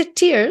moved to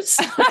tears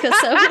because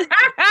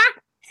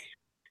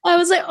I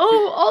was like,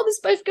 oh, all the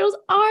Spice Girls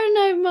are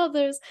now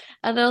mothers.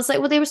 And I was like,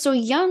 well, they were so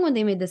young when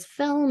they made this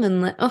film.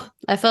 And like, oh,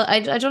 I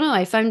don't know,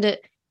 I found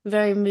it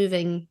very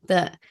moving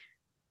that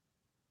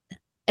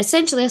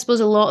essentially, I suppose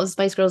a lot of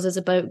Spice Girls is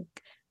about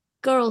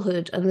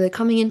girlhood and they're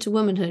coming into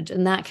womanhood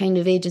and that kind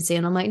of agency.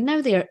 And I'm like,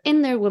 now they are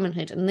in their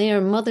womanhood and they are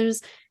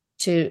mothers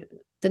to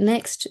the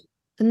next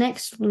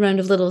round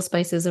of Little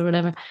Spices or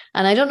whatever.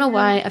 And I don't know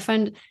why I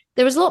found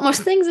there was a lot more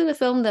things in the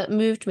film that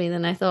moved me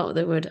than I thought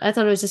they would. I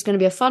thought it was just going to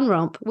be a fun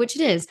romp, which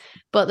it is,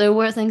 but there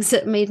were things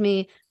that made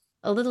me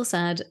a little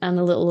sad and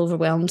a little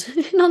overwhelmed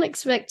in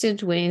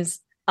unexpected ways.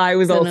 I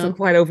was also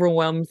quite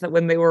overwhelmed that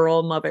when they were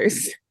all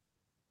mothers.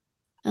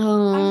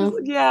 Oh,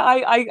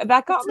 I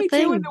that got me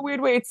too in a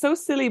weird way. It's so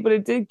silly, but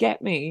it did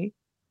get me.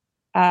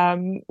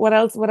 What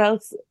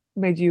else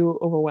made you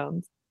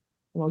overwhelmed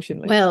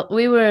emotionally? Well,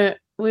 we were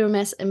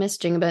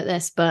messaging about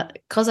this, but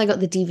because I got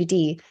the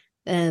DVD,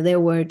 there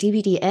were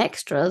DVD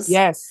extras.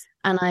 Yes.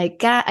 And I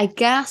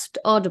gasped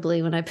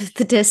audibly when I put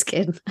the disc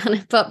in, and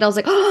I popped. I was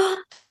like,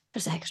 "Oh,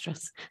 there's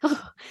extras!"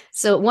 Oh.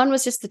 So one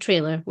was just the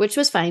trailer, which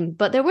was fine,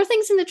 but there were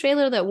things in the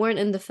trailer that weren't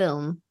in the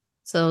film.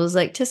 So I was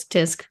like, tisk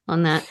tisk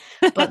on that.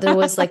 But there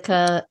was like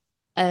a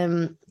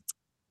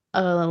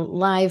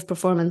live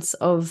performance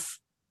of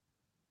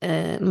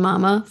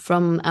Mama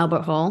from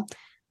Albert Hall,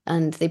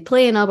 and they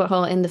play in Albert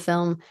Hall in the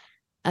film,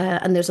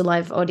 and there's a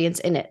live audience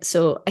in it.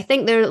 So I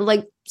think they're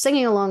like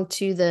singing along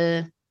to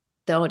the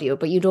audio,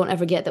 but you don't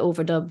ever get the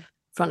overdub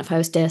front of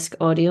house desk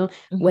audio.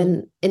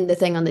 When in the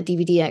thing on the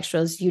DVD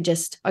extras, you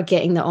just are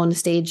getting the on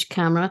stage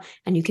camera,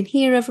 and you can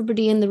hear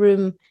everybody in the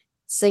room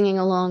singing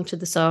along to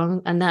the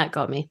song, and that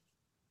got me.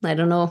 I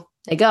don't know.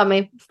 It got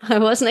me. I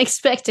wasn't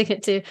expecting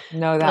it to.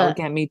 No, that would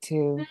get me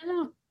too. I don't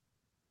know.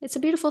 It's a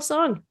beautiful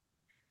song.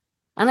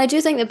 And I do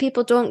think that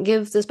people don't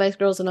give the Spice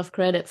Girls enough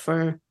credit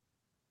for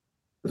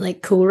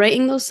like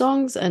co-writing those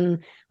songs.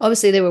 And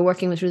obviously they were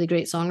working with really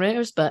great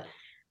songwriters, but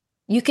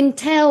you can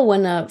tell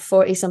when a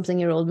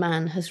 40-something-year-old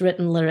man has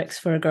written lyrics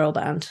for a girl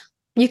band.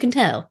 You can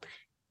tell.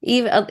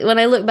 Even when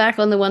I look back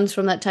on the ones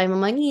from that time, I'm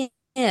like,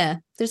 yeah,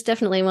 there's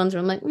definitely ones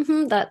where I'm like,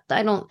 that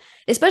I don't,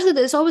 especially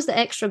that it's always the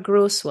extra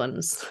gross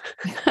ones.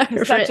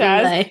 Such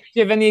as, do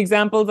you have any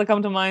examples that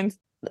come to mind?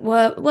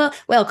 Well,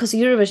 because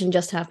Eurovision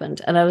just happened,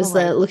 and I was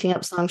looking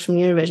up songs from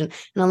Eurovision,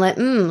 and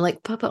I'm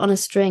like Puppet on a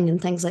String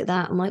and things like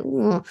that. I'm like,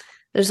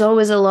 there's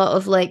always a lot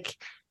of like,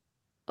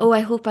 oh, I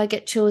hope I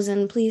get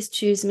chosen, please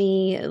choose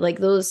me. Like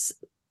those,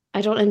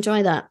 I don't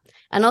enjoy that.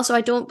 And also,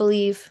 I don't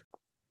believe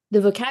the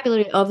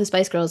vocabulary of the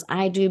Spice Girls,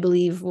 I do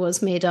believe,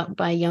 was made up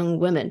by young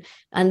women.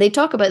 And they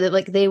talk about it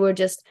like they were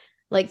just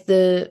like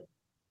the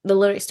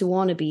lyrics to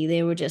Wannabe,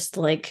 they were just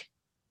like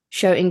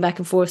shouting back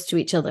and forth to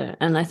each other.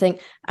 And I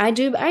think I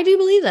do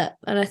believe that.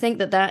 And I think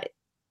that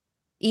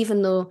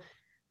even though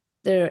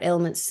there are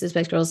elements to the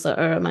Spice Girls that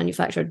are a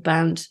manufactured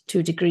band to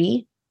a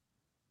degree,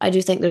 I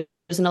do think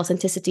there's an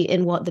authenticity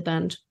in what the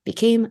band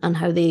became and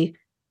how they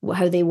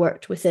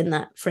worked within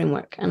that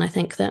framework. And I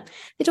think that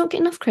they don't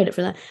get enough credit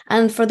for that.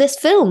 And for this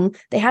film,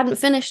 they hadn't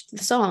finished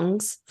the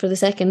songs for the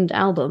second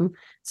album.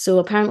 So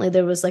apparently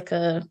there was like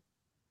a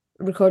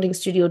recording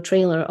studio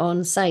trailer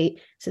on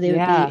site. So they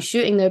would be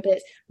shooting their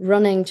bits,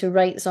 running to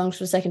write songs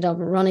for the second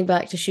album, running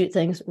back to shoot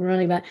things,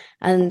 running back.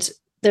 And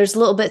there's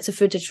little bits of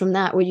footage from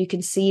that where you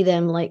can see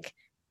them like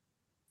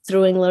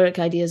throwing lyric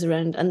ideas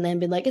around and then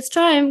be like, it's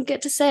time,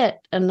 get to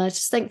set. And I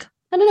just think,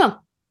 I don't know.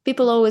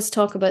 People always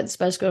talk about the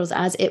Spice Girls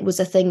as it was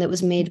a thing that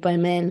was made by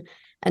men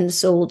and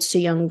sold to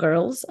young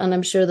girls. And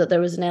I'm sure that there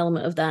was an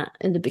element of that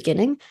in the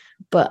beginning,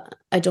 but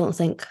I don't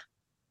think,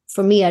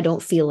 for me, I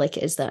don't feel like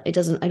it is that. I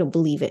don't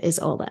believe it is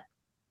all that.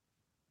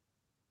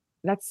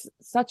 That's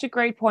such a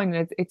great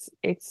point.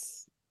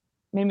 It's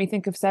made me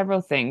think of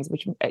several things,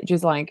 which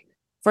just like,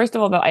 first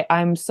of all, that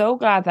I'm so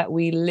glad that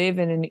we live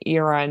in an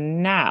era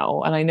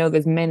now, and I know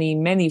there's many,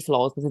 many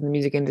flaws within the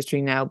music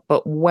industry now,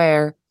 but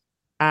where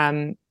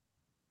um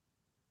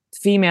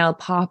female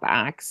pop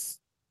acts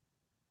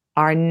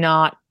are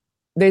not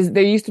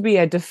there used to be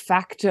a de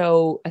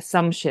facto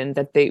assumption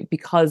that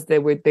because they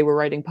were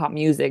writing pop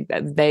music,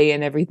 that they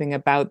and everything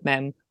about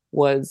them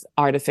was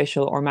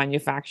artificial or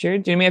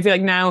manufactured. Do you know what I mean? I feel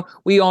like now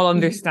we all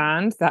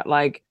understand that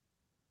like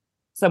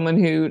someone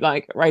who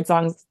like writes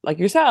songs like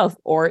yourself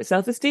or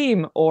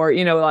Self-Esteem, or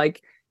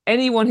like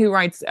anyone who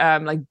writes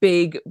like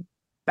big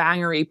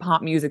bangery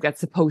pop music that's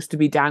supposed to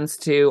be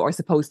danced to or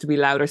supposed to be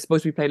loud or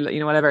supposed to be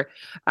played, whatever,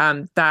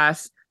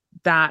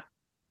 that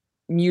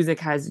music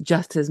has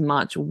just as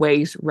much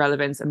weight,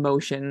 relevance,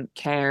 emotion,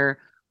 care,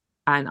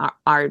 and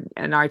art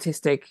and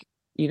artistic,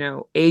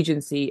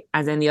 agency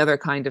as any other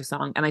kind of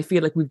song. And I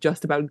feel like we've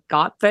just about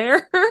got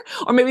there.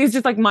 Or maybe it's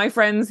just like my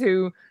friends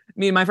who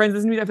me and my friends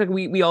listen to music. I feel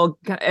like we all,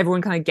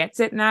 everyone kind of gets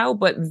it now,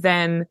 but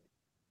then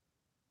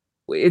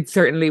it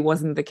certainly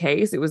wasn't the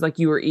case. It was like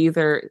you were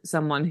either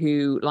someone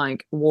who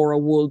like wore a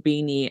wool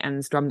beanie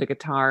and strummed a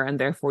guitar and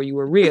therefore you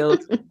were real,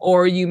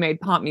 or you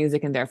made pop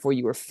music and therefore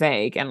you were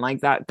fake. And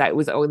like that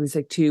was always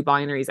like two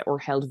binaries that were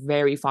held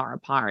very far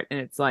apart.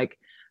 And it's like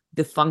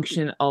the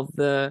function of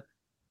the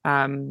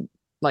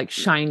like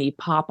shiny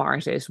pop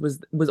artist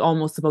was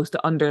almost supposed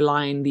to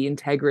underline the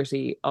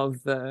integrity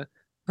of the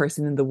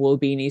person in the wool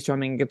beanie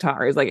strumming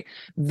guitars. Like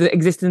the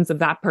existence of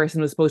that person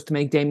was supposed to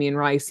make Damien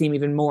Rice seem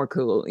even more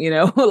cool,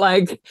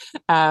 like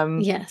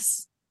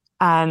yes.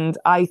 And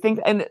I think,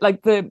 and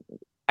like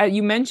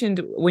you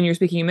mentioned when you were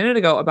speaking a minute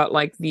ago about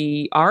like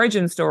the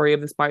origin story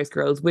of the Spice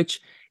Girls, which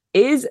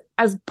is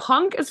as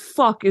punk as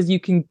fuck as you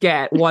can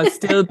get, was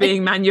still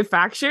being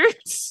manufactured.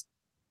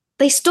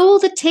 They stole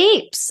the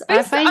tapes.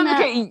 I find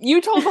okay, you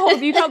tell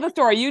the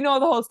story. You know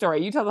the whole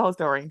story. You tell the whole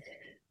story.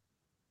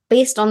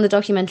 Based on the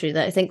documentary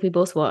that I think we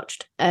both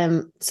watched.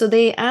 So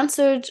they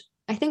answered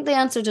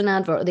an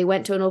advert. They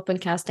went to an open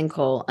casting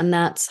call, and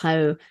that's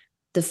how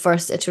the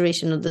first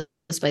iteration of the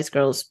Spice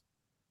Girls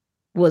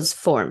was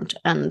formed.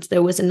 And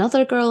there was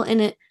another girl in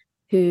it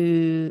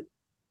who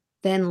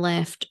then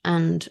left.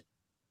 And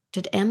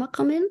did Emma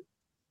come in?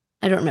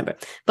 I don't remember.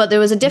 But there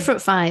was a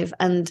different five,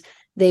 and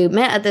they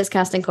met at this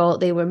casting call.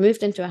 They were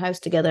moved into a house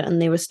together, and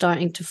they were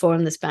starting to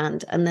form this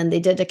band. And then they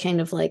did a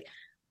kind of like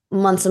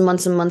months and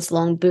months and months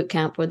long boot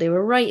camp where they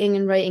were writing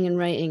and writing and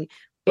writing.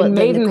 But in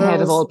Maidenhead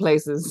of all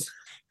places.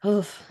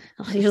 Oh,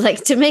 you're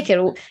like to make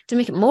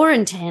it more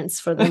intense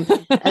for them.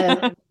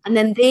 And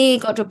then they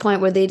got to a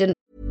point where they didn't.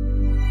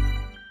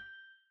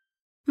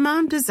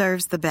 Mom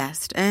deserves the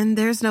best, and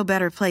there's no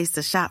better place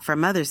to shop for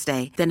Mother's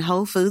Day than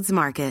Whole Foods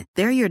Market.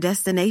 They're your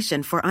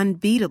destination for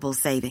unbeatable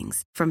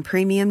savings, from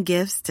premium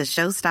gifts to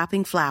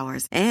show-stopping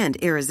flowers and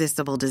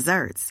irresistible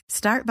desserts.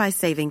 Start by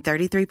saving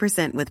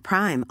 33% with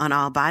Prime on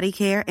all body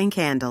care and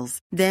candles.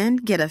 Then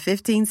get a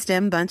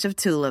 15-stem bunch of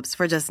tulips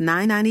for just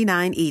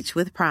 $9.99 each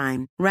with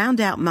Prime.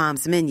 Round out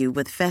Mom's menu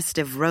with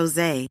festive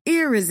rosé,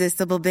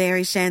 irresistible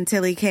berry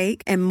chantilly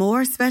cake, and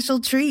more special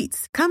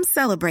treats. Come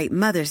celebrate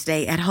Mother's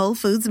Day at Whole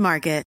Foods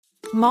Market.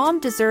 Mom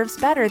deserves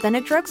better than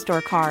a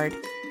drugstore card.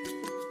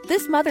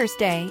 This Mother's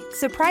Day,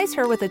 surprise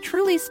her with a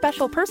truly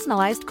special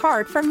personalized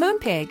card from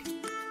Moonpig.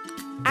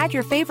 Add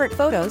your favorite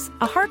photos,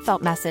 a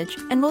heartfelt message,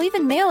 and we'll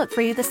even mail it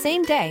for you the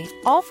same day,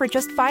 all for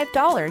just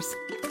 $5.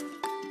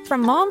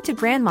 From mom to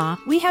grandma,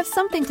 we have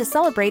something to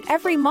celebrate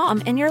every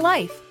mom in your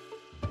life.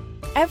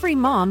 Every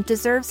mom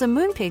deserves a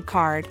Moonpig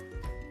card.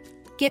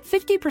 Get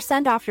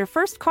 50% off your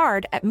first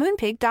card at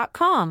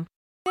moonpig.com.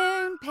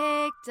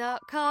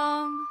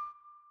 Moonpig.com.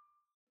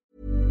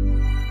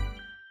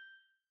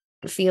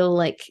 Feel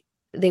like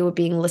they were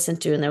being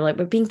listened to, and they're like,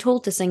 we're being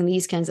told to sing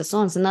these kinds of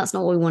songs, and that's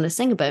not what we want to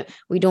sing about.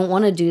 We don't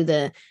want to do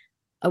the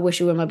I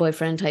wish you were my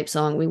boyfriend type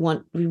song. We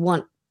want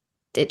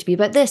it to be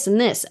about this and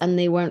this. And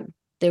they were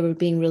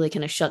being really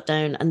kind of shut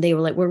down, and they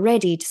were like, we're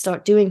ready to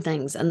start doing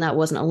things, and that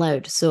wasn't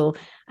allowed. So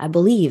I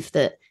believe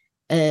that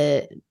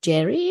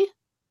Jerry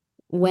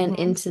went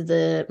into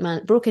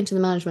broke into the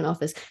management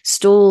office,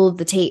 stole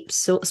the tapes,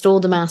 stole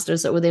the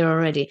masters that were there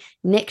already,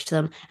 nicked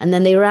them, and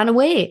then they ran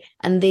away.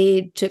 And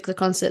they took the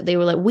concept. They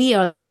were like, we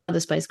are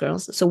the Spice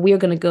Girls, so we're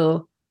going to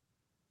go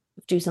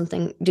do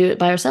it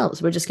by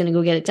ourselves. We're just going to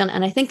go get it done.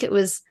 And I think it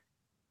was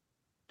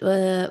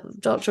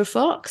Dr.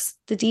 Fox,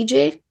 the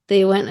DJ.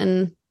 They went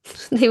and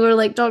they were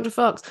like, Dr.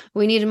 Fox,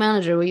 we need a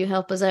manager. Will you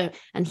help us out?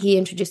 And he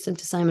introduced them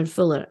to Simon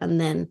Fuller,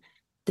 and then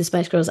the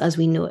Spice Girls as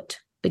we know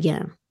it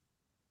began.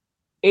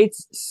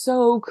 It's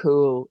so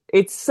cool.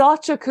 It's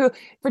such a cool,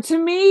 to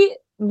me,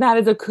 that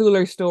is a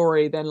cooler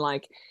story than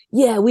like,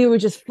 yeah, we were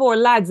just four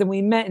lads and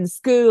we met in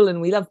school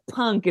and we loved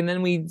punk and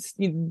then we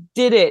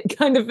did it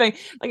kind of thing.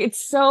 Like,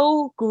 it's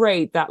so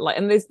great that, like,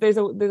 and there's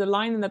a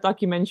line in that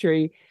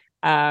documentary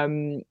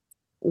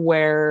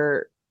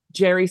where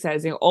Jerry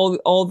says,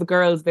 all the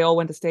girls, they all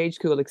went to stage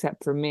school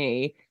except for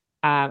me.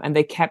 And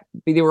they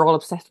were all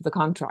obsessed with the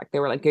contract. They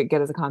were like, get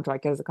us a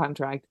contract.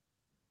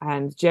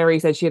 And Jerry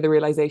said she had the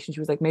realization, she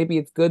was like, maybe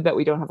it's good that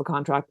we don't have a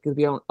contract because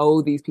we don't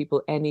owe these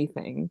people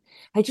anything.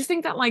 I just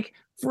think that like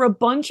for a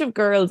bunch of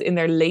girls in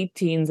their late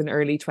teens and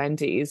early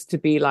 20s to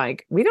be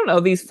like, we don't owe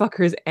these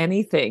fuckers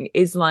anything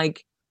is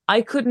like,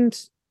 I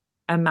couldn't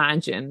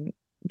imagine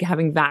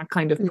having that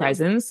kind of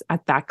presence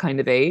at that kind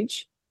of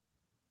age.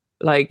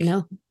 Like,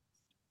 no.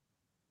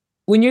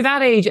 When you're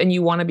that age and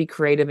you want to be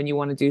creative and you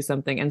want to do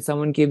something and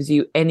someone gives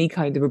you any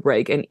kind of a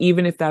break, and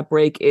even if that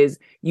break is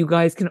you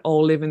guys can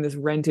all live in this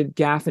rented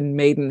gaff in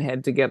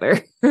Maidenhead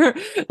together,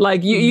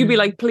 like you'd be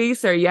like, please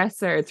sir, yes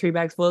sir, 3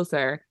 bags full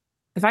sir.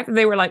 The fact that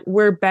they were like,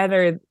 we're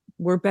better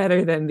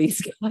than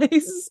these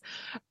guys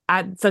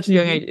at such a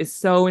young age is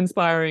so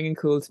inspiring and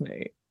cool to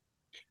me.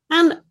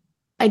 And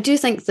I do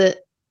think that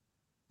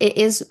it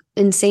is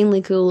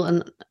insanely cool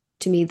and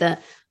to me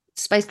that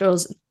Spice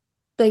Girls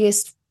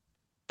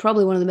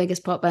probably one of the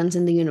biggest pop bands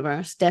in the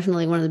universe,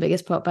 definitely one of the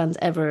biggest pop bands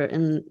ever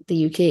in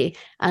the UK,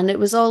 and it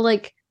was all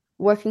like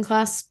working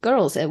class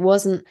girls. It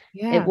wasn't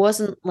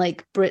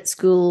like Brit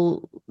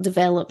school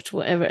developed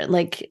whatever.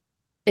 Like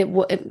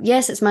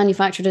yes, it's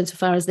manufactured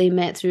insofar as they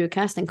met through a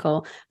casting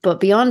call, but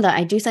beyond that,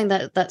 I do think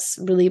that that's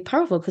really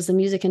powerful because the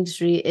music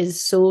industry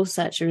is so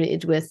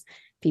saturated with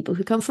people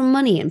who come from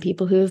money and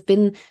people who have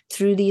been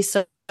through these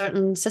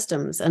certain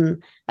systems.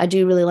 And I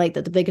do really like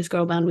that the biggest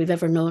girl band we've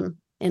ever known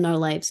in our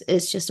lives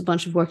is just a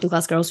bunch of working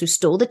class girls who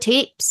stole the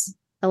tapes.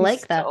 I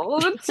like that.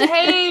 Stole the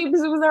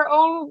tapes. It was their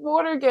own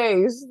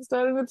Watergate.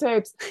 Stealing the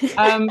tapes.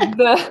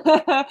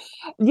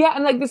 Yeah,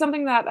 and like there's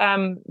something that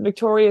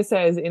Victoria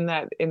says in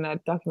that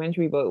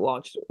documentary we both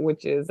watched,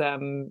 which is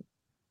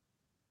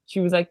she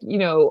was like, you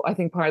know, I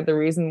think part of the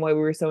reason why we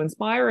were so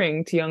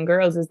inspiring to young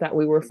girls is that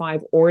we were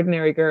 5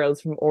 ordinary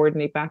girls from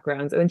ordinary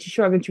backgrounds. And then she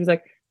shrugged and she was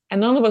like, and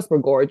none of us were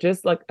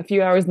gorgeous, like a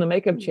few hours in the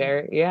makeup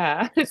chair.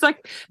 Yeah. It's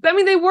like, I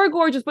mean, they were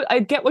gorgeous, but I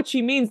get what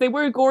she means. They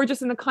were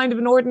gorgeous in a kind of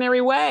an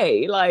ordinary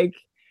way. Like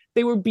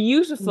they were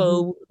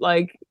beautiful,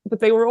 like,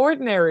 but they were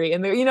ordinary.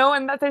 And they, you know,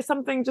 and that there's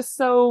something just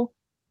so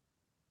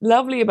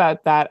lovely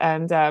about that.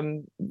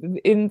 And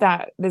in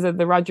that, there's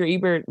the Roger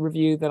Ebert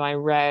review that I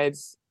read,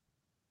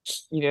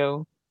 you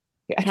know,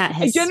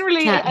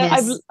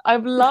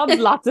 I've loved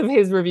lots of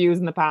his reviews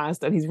in the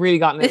past, and he's really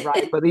gotten it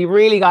right, but he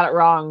really got it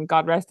wrong.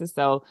 God rest his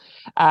soul.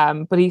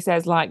 But he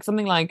says like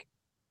something like,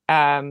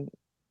 the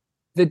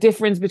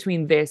difference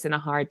between this and A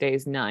Hard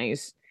Day's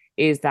Night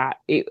is that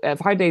A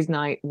Hard Day's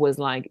Night was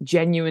like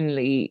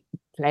genuinely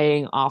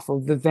playing off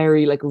of the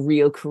very like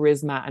real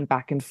charisma and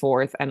back and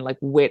forth and like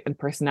wit and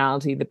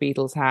personality the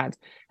Beatles had.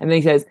 And then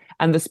he says,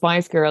 and the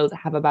Spice Girls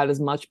have about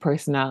as much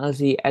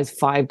personality as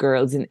 5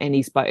 girls in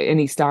any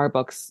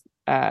Starbucks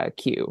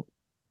queue.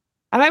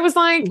 And I was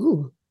like,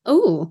 ooh,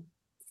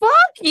 fuck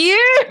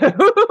you.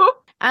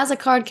 As a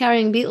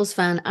card-carrying Beatles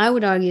fan, I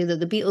would argue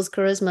that the Beatles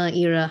charisma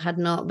era had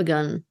not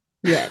begun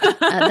yet.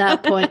 At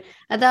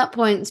that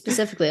point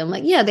specifically, I'm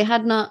like, yeah, they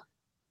had not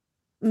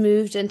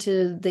moved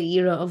into the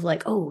era of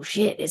like, oh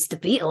shit, it's the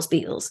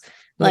Beatles.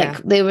 Like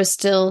they were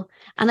still,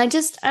 and I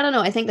don't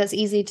know, I think that's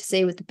easy to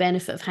say with the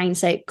benefit of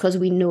hindsight because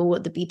we know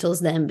what the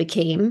Beatles then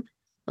became.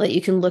 Like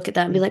you can look at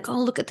that and be like, oh,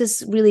 look at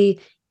this really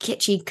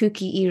kitschy,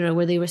 kooky era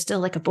where they were still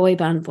like a boy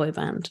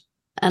band.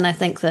 And I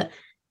think that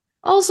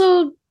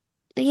also,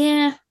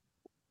 yeah,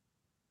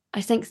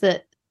 I think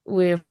that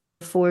we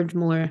afford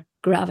more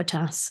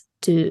gravitas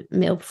to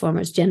male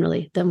performers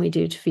generally than we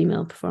do to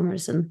female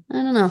performers. And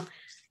I don't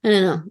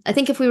know. I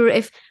think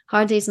if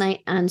Hard Day's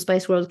Night and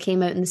Spice World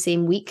came out in the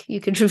same week, you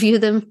could review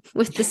them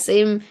with the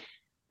same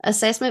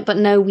assessment. But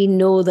now we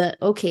know that,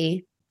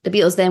 okay, the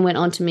Beatles then went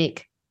on to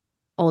make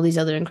all these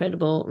other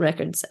incredible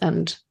records.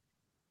 And,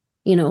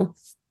 you know,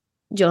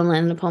 John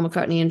Lennon and Paul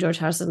McCartney and George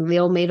Harrison, they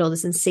all made all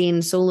this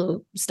insane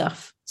solo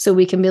stuff. So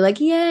we can be like,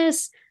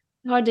 yes,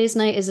 Hard Day's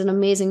Night is an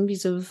amazing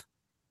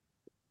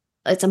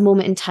it's a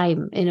moment in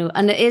time, you know.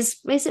 And is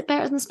it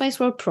better than Spice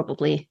World?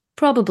 Probably.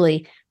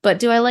 But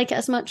do I like it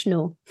as much?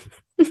 No.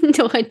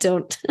 No, I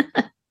don't.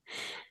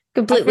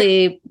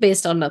 Completely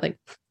based on nothing.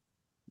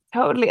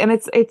 Totally. And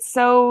it's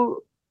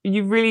so,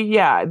 you really,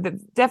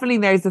 definitely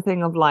there's the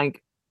thing of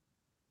like,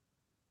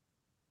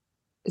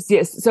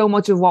 yes, so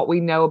much of what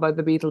we know about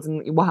the Beatles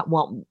and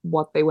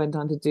what they went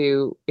on to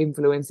do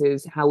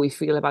influences how we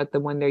feel about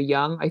them when they're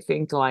young. I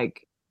think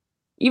like,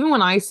 even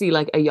when I see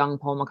like a young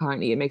Paul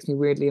McCartney, it makes me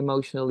weirdly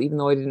emotional, even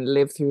though I didn't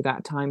live through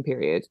that time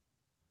period.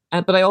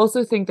 But I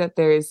also think that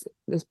there's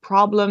this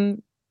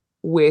problem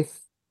with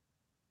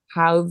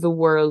how the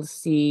world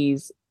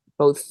sees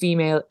both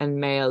female and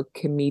male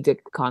comedic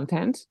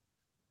content,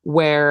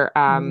 where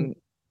and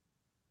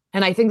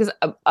I think this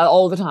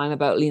all the time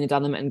about Lena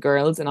Dunham and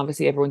Girls, and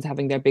obviously everyone's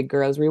having their big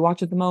Girls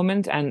rewatch at the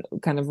moment and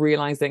kind of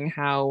realizing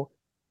how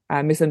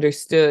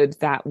misunderstood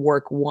that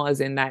work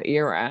was in that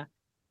era,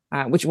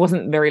 which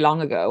wasn't very long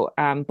ago.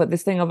 But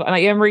this thing of, and I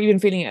remember even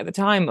feeling it at the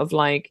time of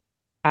like,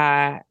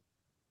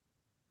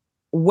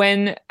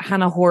 when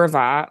Hannah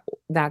Horvath,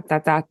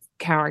 that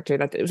character,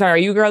 sorry, are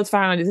you a Girls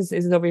fan? Is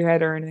this over your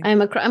head or anything?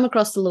 I'm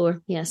across the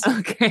lower, yes.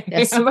 Okay.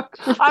 Yes. I'm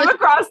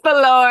across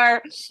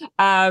the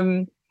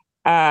lower.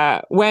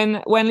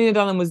 when Lena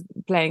Dunham was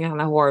playing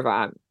Hannah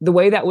Horvath, the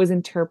way that was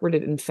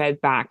interpreted and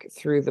fed back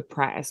through the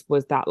press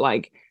was that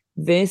like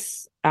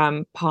this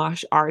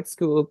posh art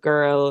school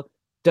girl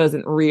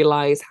doesn't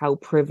realize how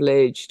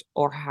privileged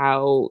or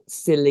how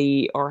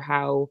silly or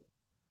how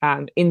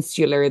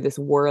insular this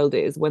world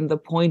is, when the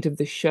point of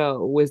the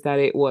show was that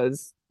it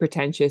was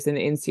pretentious and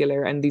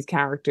insular and these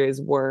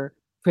characters were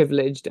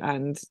privileged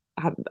and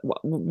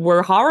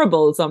were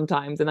horrible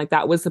sometimes, and like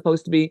that was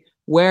supposed to be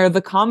where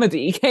the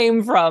comedy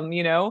came from,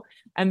 you know.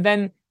 And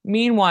then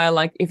meanwhile,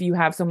 like if you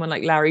have someone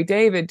like Larry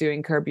David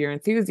doing Curb Your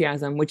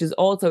Enthusiasm, which is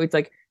also, it's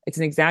like it's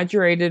an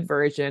exaggerated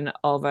version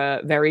of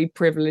a very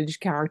privileged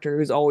character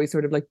who's always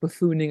sort of like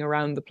buffooning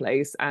around the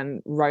place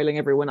and riling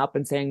everyone up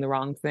and saying the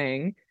wrong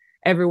thing.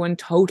 Everyone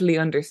totally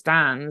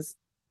understands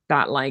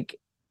that like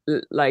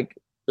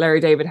Larry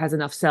David has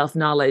enough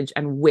self-knowledge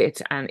and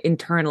wit and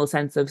internal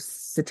sense of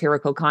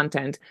satirical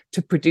content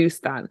to produce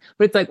that.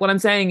 But it's like, what I'm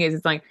saying is,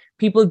 it's like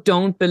people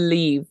don't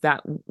believe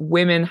that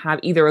women have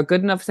either a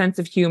good enough sense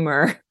of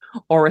humor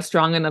or a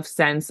strong enough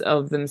sense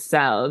of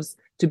themselves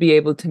to be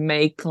able to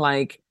make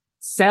like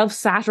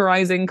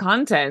self-satirizing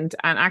content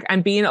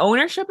and be in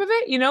ownership of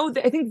it. You know,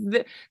 I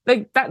think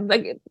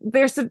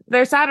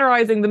they're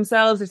satirizing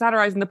themselves, they're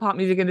satirizing the pop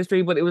music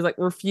industry, but it was like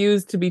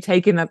refused to be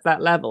taken at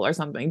that level or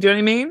something. Do you know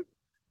what I mean?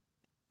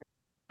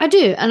 I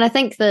do. And I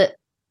think that,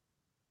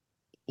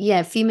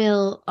 yeah,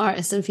 female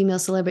artists and female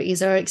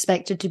celebrities are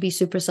expected to be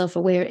super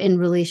self-aware in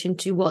relation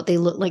to what they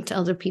look like to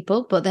other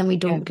people, but then we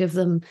don't give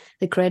them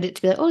the credit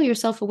to be like, oh, you're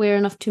self-aware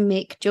enough to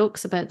make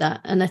jokes about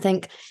that. And I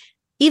think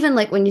even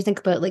like when you think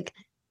about, like,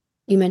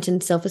 you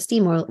mentioned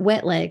self-esteem or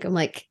wet leg, I'm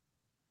like,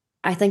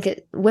 I think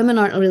women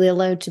aren't really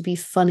allowed to be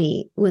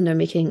funny when they're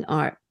making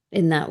art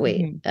in that way.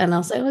 Mm-hmm. And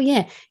I'll say, oh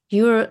yeah,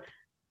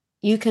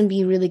 you can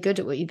be really good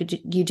at what you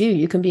do.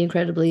 You can be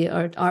incredibly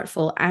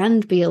artful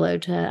and be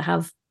allowed to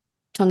have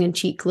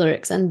tongue-in-cheek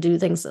lyrics and do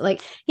things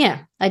like,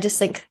 yeah, I just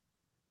think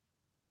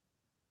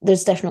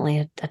there's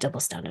definitely a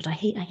double standard. I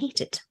hate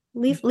it.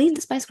 Leave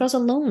the Spice Girls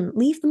alone.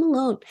 Leave them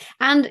alone.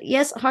 And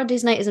yes, Hard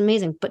Day's Night is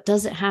amazing, but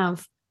does it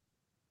have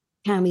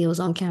cameos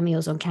on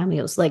cameos on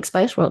cameos like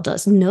Spice World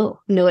does? No,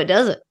 it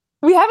doesn't.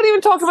 We haven't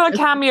even talked about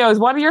cameos.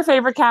 What are your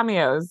favorite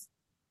cameos?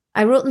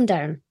 I wrote them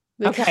down.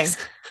 Okay.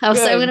 I'm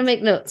going to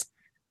make notes.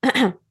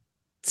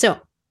 So,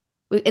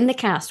 in the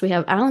cast, we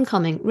have Alan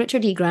Cumming,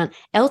 Richard E. Grant,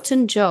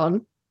 Elton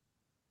John.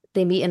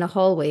 They meet in a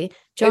hallway.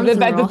 At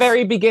the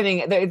very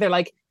beginning, they're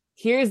like,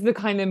 here's the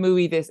kind of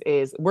movie this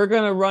is. We're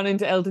going to run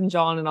into Elton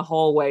John in a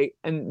hallway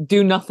and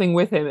do nothing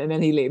with him, and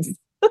then he leaves.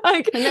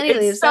 Like, and then he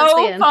leaves.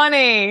 So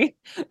funny.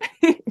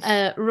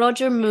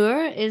 Roger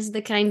Moore is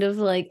the kind of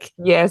like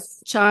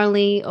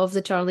Charlie of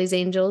the Charlie's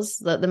Angels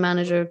that the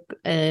manager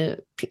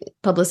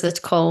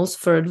publicist calls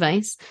for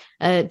advice.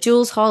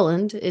 Jules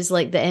Holland is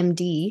like the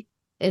MD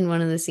in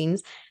one of the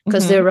scenes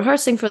because they're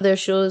rehearsing for their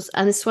shows,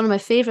 and it's one of my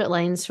favorite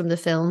lines from the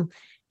film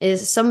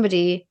is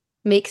somebody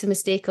makes a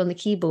mistake on the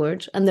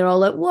keyboard and they're all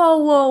like,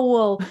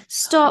 whoa,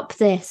 stop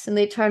this, and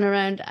they turn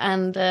around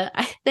and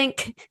I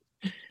think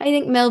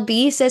Mel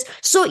B says,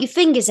 sort your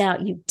fingers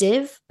out, you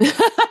div.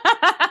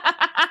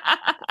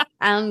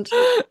 And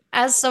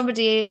as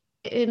somebody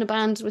in a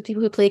band with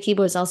people who play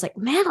keyboards, I was like,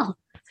 Mel,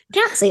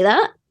 can't say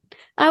that.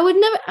 I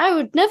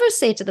would never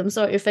say to them,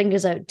 sort your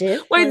fingers out,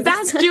 div. Wait,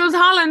 that's Jules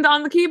Holland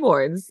on the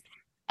keyboards.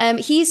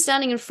 He's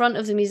standing in front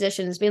of the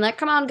musicians being like,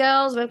 come on,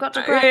 girls, we've got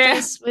to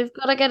practice. We've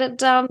got to get it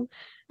done.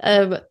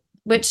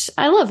 Which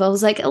I love. I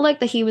was like, I like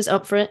that he was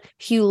up for it.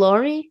 Hugh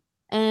Laurie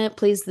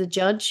plays the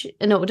judge.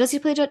 No, does he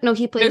play judge? No,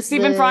 he plays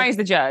Stephen Fry is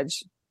the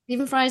judge.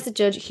 Stephen Fry is the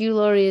judge. Hugh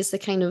Laurie is the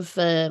kind of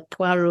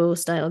Poirot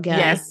style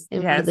guy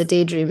in one of the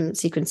daydream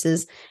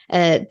sequences.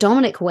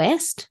 Dominic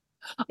West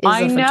is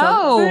I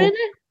know. In it.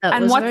 That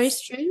was very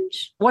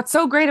strange. What's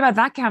so great about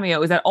that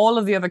cameo is that all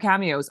of the other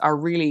cameos are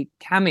really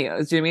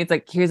cameos. Do you know what I mean? It's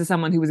like, here's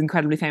someone who was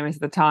incredibly famous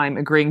at the time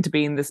agreeing to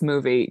be in this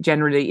movie,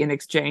 generally in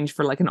exchange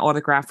for like an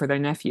autograph for their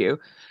nephew.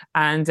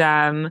 And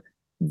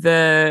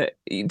the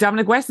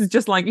Dominic West is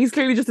just like, he's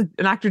clearly just an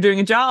actor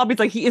doing a job. It's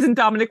like, he isn't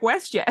Dominic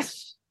West yet.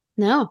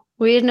 No,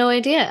 we had no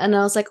idea. And I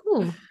was like,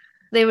 oh,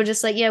 they were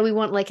just like, yeah, we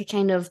want like a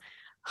kind of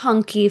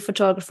hunky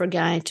photographer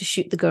guy to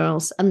shoot the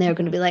girls. And they're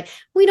going to be like,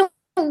 we don't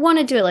want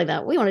to do it like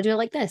that. We want to do it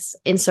like this.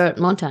 Insert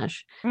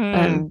montage.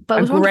 But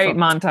it was a great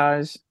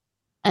montage.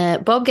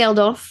 Bob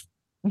Geldof,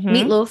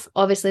 Meatloaf,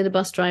 obviously the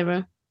bus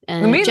driver.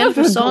 Meatloaf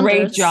did a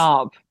great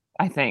job,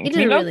 I think.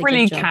 Meatloaf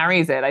really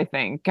carries it, I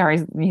think.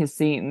 Carries his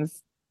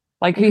scenes.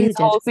 Like his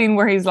whole scene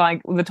where he's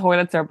like, the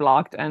toilets are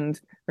blocked and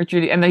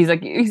Richard, and then he's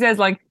like, he says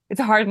like, it's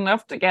hard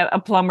enough to get a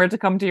plumber to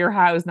come to your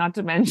house, not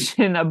to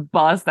mention a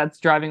bus that's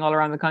driving all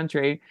around the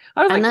country.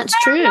 I was like, that's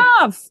true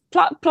enough.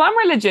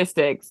 Plumber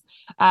logistics.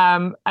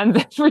 And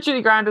then Richard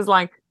E. Grant is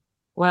like,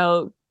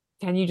 well,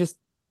 can you just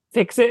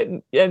fix it?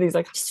 And he's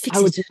like,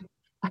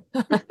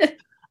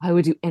 I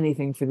would do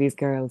anything for these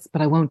girls,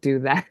 but I won't do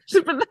that.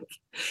 But like,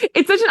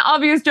 it's such an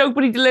obvious joke,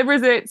 but he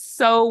delivers it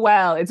so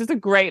well. It's just a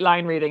great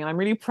line reading, and I'm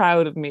really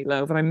proud of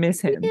Meatloaf, and I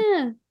miss him.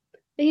 Yeah.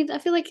 I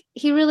feel like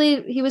he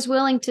was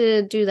willing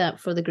to do that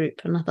for the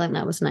group, and I thought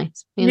that was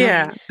nice.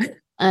 Yeah.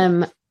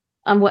 And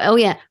what? Oh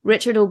yeah,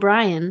 Richard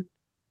O'Brien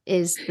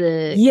is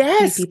the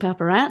Yes, creepy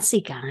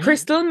paparazzi guy.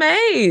 Crystal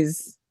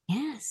Maze.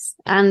 Yes,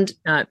 and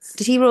Nuts.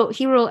 did he wrote?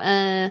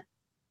 Did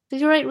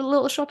he write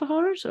Little Shop of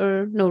Horrors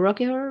or no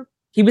Rocky Horror?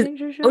 He was.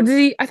 Picture Show? Oh, did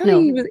he? I thought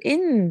No. he was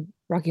in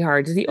Rocky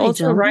Horror. Did he I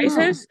also don't write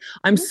know. it?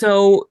 I'm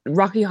so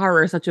Rocky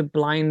Horror is such a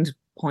blind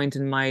point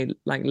in my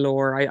like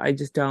lore. I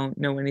just don't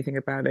know anything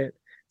about it.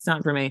 It's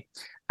not for me.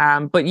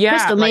 But yeah,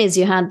 Crystal like, Maze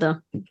you had though.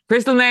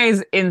 Crystal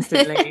Maze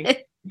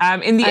instantly.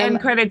 In the end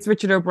Um, credits,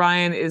 Richard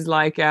O'Brien is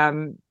like,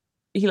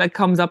 he like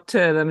comes up to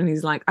them and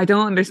he's like, I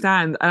don't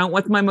understand.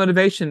 What's my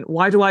motivation?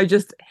 Why do I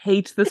just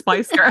hate the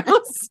Spice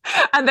Girls?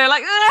 And they're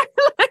like,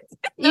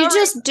 You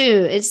just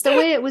do. It's the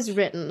way it was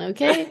written,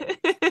 okay?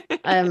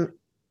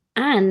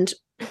 And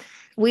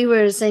we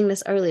were saying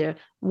this earlier.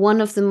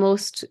 One of the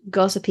most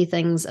gossipy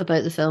things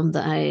about the film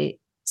that I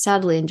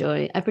sadly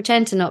enjoy, I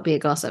pretend to not be a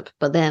gossip,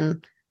 but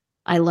then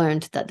I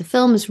learned that the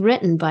film is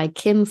written by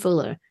Kim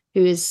Fuller,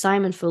 who is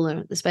Simon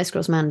Fuller, the Spice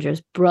Girls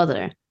manager's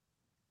brother.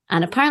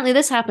 And apparently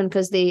this happened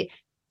because they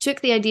took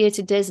the idea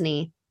to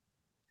Disney,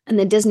 and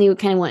then Disney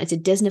kind of wanted to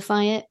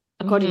Disney-fy it,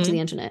 according to the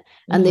internet.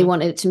 And they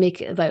wanted to make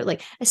it about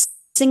like a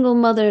single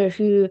mother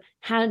who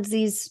had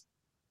these,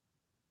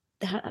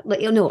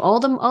 like, you know, all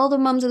the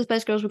mums of the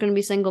Spice Girls were going to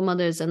be single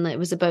mothers, and it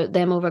was about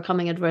them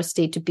overcoming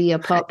adversity to be a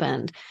pop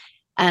band.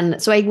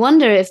 And so I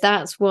wonder if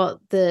that's what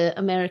the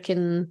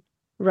American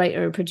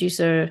writer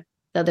producer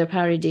that they're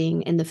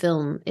parodying in the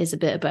film is a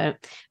bit about.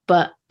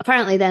 But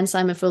apparently then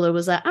Simon Fuller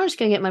was like, I'm just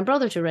going to get my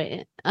brother to write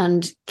it.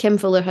 And Kim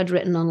Fuller had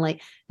written on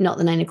like Not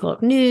the 9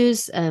 O'Clock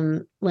News,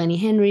 Lenny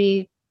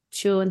Henry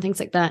show and things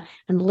like that,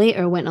 and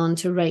later went on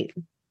to write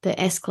the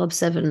S Club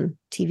 7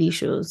 TV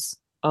shows.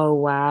 Oh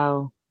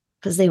wow.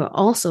 Because they were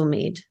also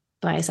made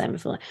by Simon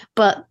Fuller.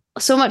 But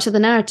so much of the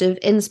narrative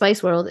in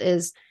Spice World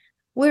is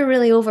we're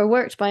really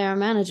overworked by our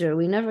manager.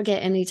 We never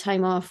get any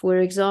time off.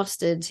 We're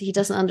exhausted. He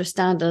doesn't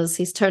understand us.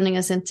 He's turning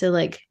us into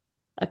like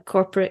a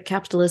corporate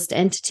capitalist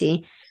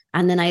entity.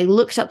 And then I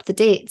looked up the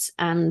dates,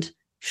 and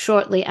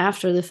shortly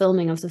after the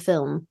filming of the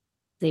film,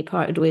 they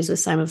parted ways with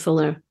Simon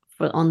Fuller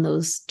on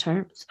those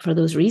terms, for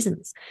those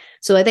reasons.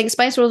 So I think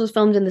Spice World was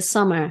filmed in the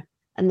summer,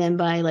 and then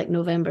by like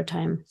November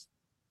time,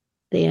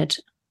 they had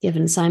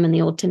given Simon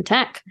the old tin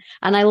tack.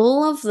 And I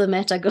love the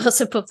meta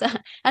gossip of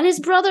that. And his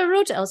brother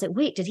wrote it. I was like,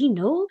 wait, did he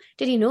know?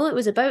 Did he know it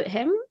was about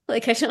him?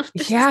 Like, I don't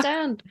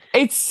understand.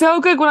 Yeah, it's so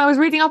good. When I was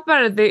reading up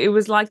about it, it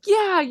was like,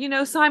 yeah, you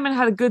know, Simon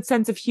had a good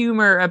sense of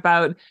humor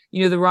about,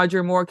 you know, the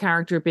Roger Moore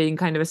character being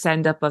kind of a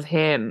send up of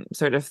him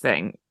sort of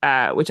thing,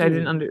 which I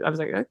didn't I was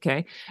like,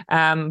 okay.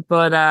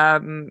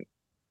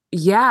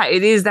 Yeah,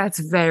 it is. That's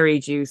very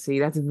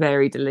juicy. That's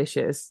very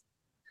delicious.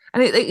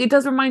 And it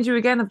does remind you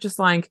again of just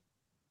like,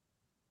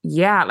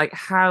 yeah, like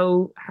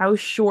how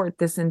short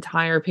this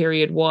entire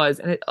period was.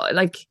 And it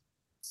like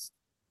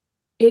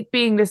it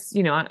being this,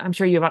 you know, I'm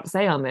sure you have a lot to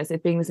say on this,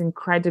 it being this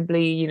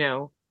incredibly, you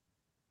know,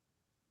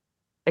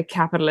 a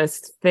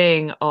capitalist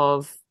thing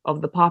of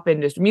the pop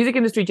industry, music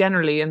industry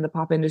generally, and the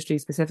pop industry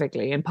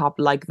specifically, and pop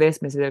like this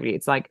specifically.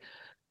 It's like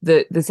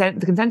the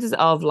consensus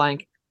of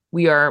like,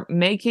 we are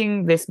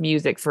making this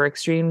music for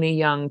extremely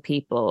young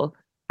people,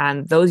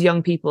 and those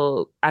young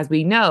people, as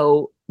we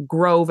know,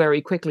 grow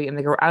very quickly and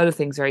they grow out of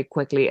things very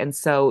quickly. And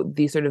so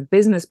the sort of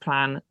business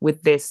plan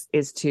with this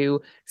is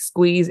to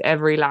squeeze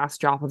every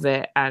last drop of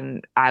it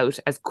and out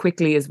as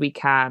quickly as we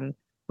can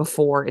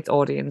before its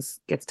audience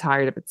gets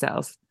tired of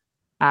itself.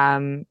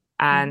 And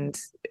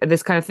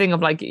this kind of thing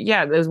of like,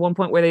 yeah, there's one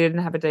point where they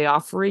didn't have a day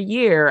off for a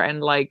year,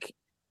 and like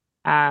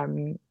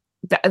that's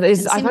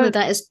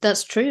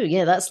true.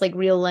 Yeah, that's like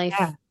real life.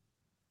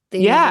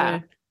 Yeah.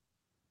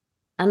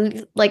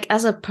 And like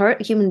as a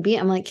human being,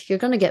 I'm like, you're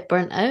gonna get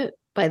burnt out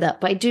by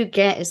that. But I do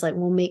get it's like,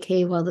 we'll make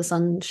hay while the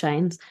sun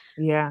shines.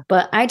 Yeah.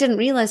 But I didn't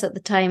realize at the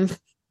time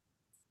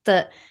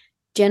that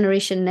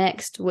Generation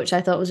Next, which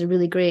I thought was a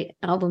really great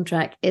album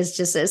track, it's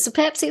a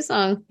Pepsi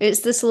song.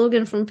 It's the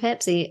slogan from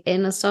Pepsi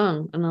in a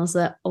song. And I was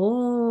like,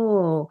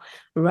 oh,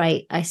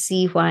 right, I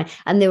see why.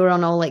 And they were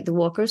on all like the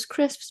Walker's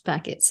Crisps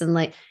packets. And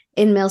like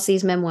in Mel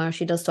C's memoir,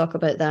 she does talk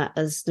about that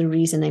as the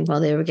reasoning while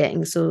they were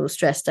getting so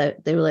stressed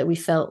out. They were like, we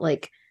felt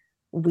like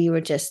we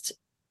were just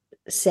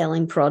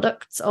selling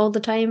products all the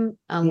time,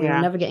 and we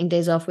were never getting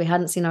days off. We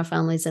hadn't seen our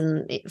families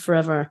in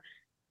forever,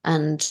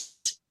 and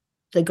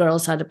the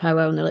girls had a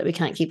powwow, and they're like, we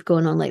can't keep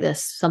going on like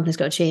this. Something's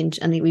got to change.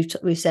 And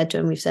we've said to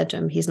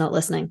him, he's not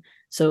listening.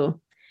 So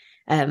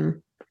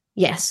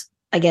yes,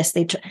 I guess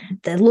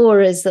the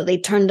lore is that they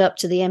turned up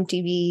to the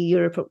MTV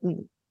Europe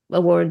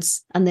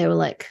Awards and they were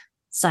like,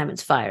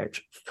 Simon's fired.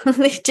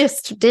 They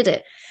just did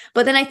it.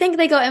 But then I think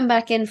they got him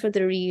back in for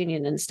the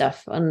reunion and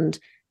stuff, and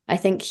I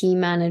think he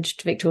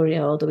managed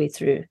Victoria all the way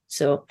through.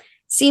 So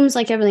seems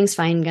like everything's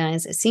fine,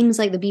 guys. It seems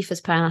like the beef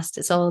has passed.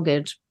 It's all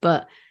good.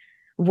 But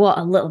what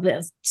a little bit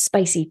of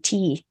spicy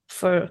tea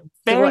for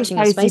watching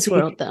a Spice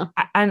World, though.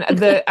 And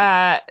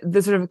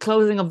the sort of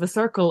closing of the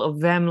circle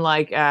of them,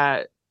 like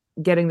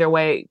getting their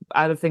way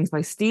out of things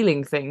by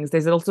stealing things.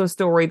 There's also a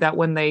story that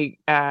when they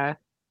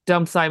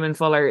dumped Simon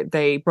Fuller,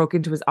 they broke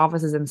into his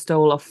offices and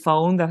stole a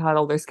phone that had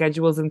all their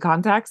schedules and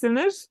contacts in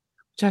it,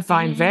 which I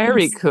find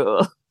very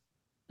cool.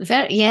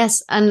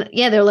 Yes, and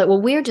yeah, they're like,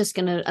 well, we're just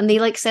gonna, and they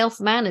like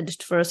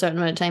self-managed for a certain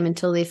amount of time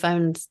until they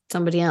found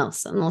somebody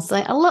else, and I was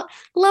like, I love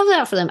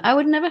that for them. I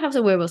would never have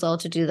the wherewithal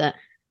to do that.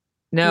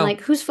 No, I'm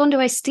like, whose phone do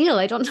I steal?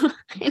 I don't know.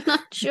 I'm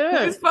not sure.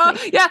 Whose phone?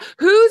 Yeah,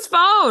 whose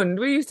phone?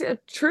 We used to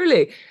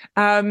truly,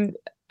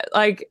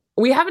 like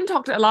we haven't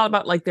talked a lot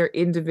about like their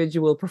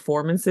individual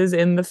performances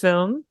in the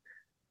film.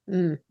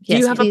 Yes, do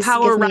you have a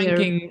power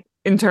ranking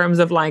in terms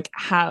of like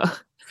how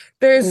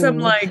there's some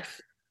like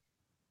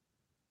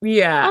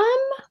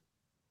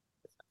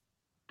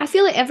I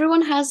feel like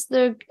everyone has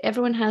their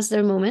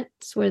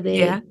moments where they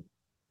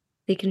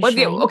can shine.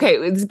 Yeah, okay,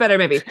 it's better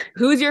maybe.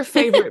 Who's your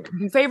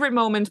favorite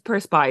moment per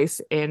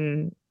Spice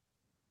in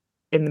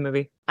the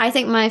movie? I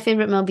think my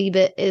favorite Mel B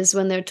bit is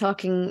when they're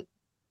talking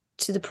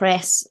to the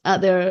press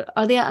at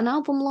are they at an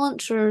album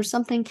launch or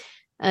something?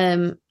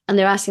 And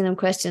they're asking them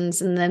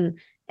questions, and then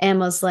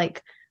Emma's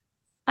like,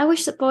 I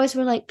wish that boys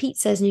were like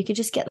pizzas and you could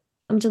just get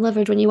them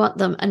delivered when you want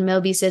them. And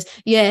Mel B says,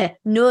 yeah,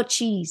 no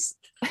cheese.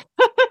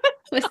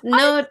 With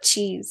no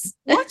cheese.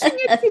 Watching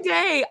it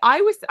today, I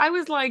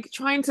was like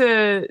trying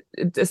to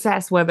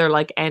assess whether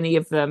like any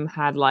of them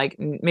had like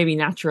maybe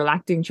natural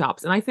acting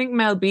chops, and I think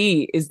Mel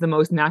B is the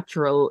most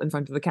natural in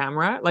front of the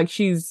camera. Like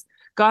she's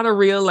got a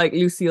real like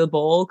Lucille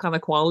Ball kind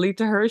of quality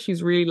to her.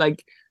 She's really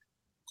like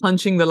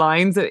punching the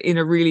lines in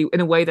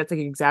a way that's like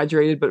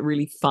exaggerated but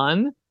really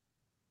fun.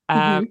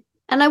 And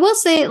I will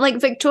say, like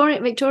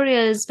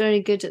Victoria is very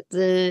good at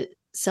the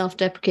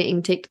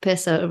self-deprecating, take the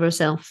piss out of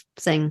herself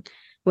thing.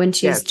 When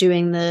she's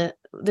doing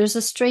there's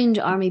a strange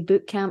army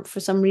boot camp for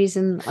some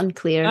reason,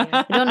 unclear.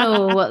 I don't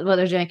know what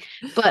they're doing,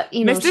 but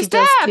you know, Mr. she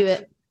Step! does do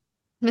it.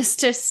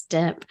 Mr.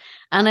 Step.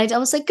 And I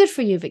was like, good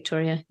for you,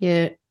 Victoria.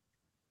 Yeah.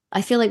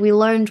 I feel like we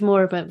learned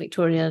more about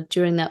Victoria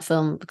during that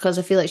film, because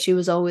I feel like she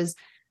was always,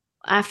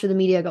 after the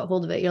media got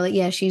hold of it, you're like,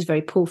 yeah, she's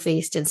very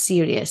po-faced and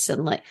serious.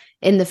 And like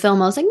in the film,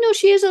 I was like, no,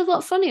 she is a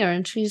lot funnier,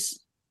 and she's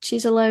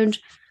allowed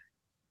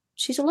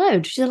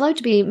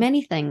to be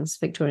many things,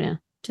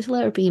 Victoria. Just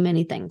let her be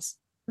many things.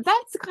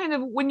 That's kind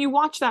of when you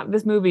watch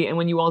this movie, and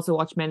when you also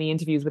watch many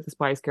interviews with the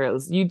Spice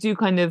Girls, you do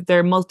kind of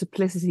their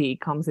multiplicity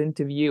comes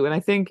into view. And I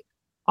think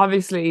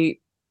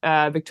obviously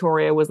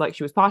Victoria was like,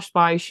 she was posh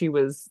Spice, she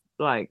was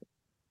like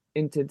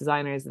into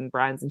designers and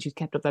brands, and she's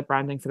kept up that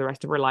branding for the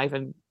rest of her life,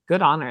 and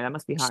good on her. That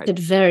must be hard. She did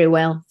very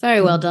well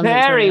done,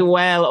 very Victoria.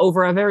 well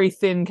over a very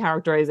thin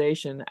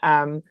characterization.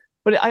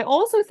 But I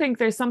also think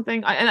there's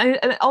something,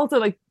 and also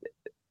like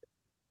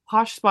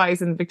posh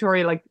Spice and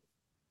Victoria, like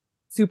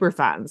super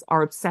fans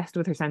are obsessed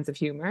with her sense of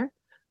humor.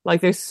 Like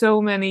there's so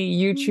many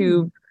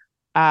YouTube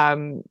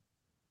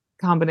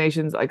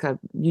combinations, like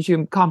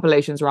YouTube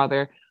compilations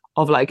rather,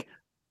 of like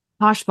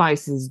Posh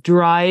Spice's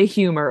dry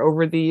humor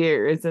over the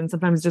years, and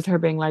sometimes just her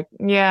being like,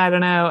 yeah, I don't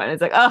know, and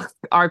it's like, ugh,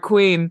 our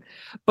queen.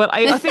 But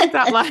I think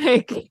that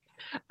like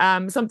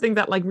something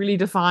that like really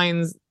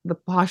defines the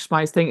Posh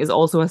Spice thing is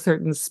also a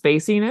certain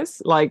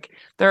spaciness. Like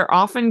they're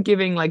often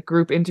giving like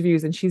group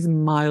interviews and she's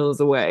miles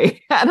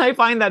away, and I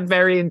find that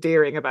very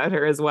endearing about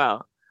her as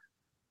well.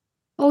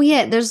 Oh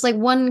yeah, there's like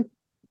one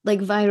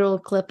like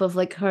viral clip of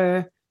like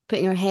her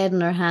putting her head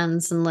in her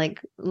hands and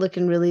like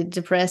looking really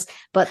depressed,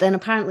 but then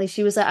apparently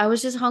she was like, I was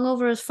just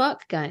hungover as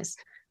fuck, guys.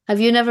 Have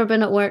you never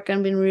been at work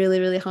and been really,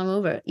 really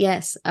hungover?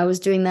 Yes, I was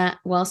doing that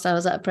whilst I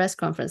was at a press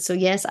conference. So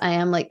yes, I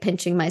am like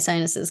pinching my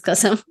sinuses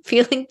because I'm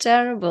feeling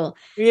terrible.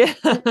 Yeah.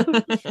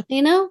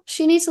 You know,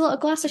 she needs a little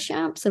glass of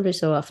champs every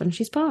so often.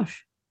 She's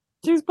posh.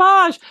 She's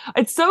posh.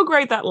 It's so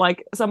great that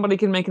like somebody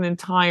can make an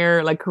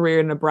entire like career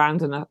in a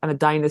brand and a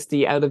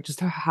dynasty out of just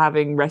her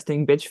having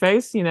resting bitch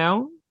face, you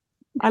know?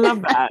 I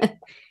love that.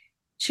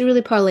 She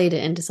really parlayed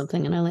it into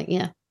something, and I like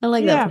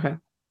that for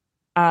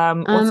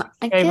her. What's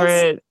your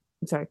favorite?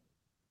 Sorry.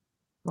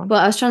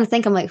 Well, I was trying to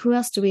think. I'm like, who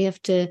else do we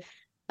have to?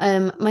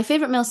 My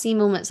favorite Mel C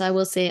moments, I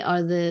will say,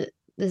 are the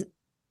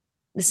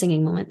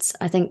singing moments.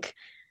 I think,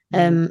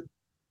 I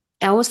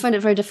always find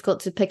it very difficult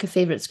to pick a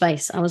favorite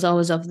Spice. I was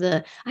always of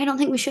the, I don't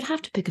think we should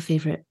have to pick a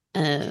favorite.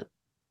 Well,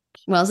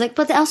 I was like,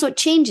 but also it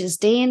changes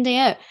day in, day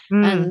out,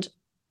 and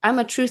I'm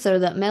a truther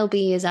that Mel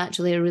B is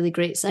actually a really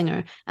great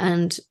singer,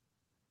 and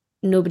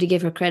nobody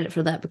gave her credit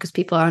for that because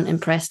people aren't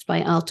impressed by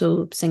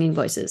alto singing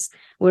voices.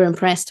 We're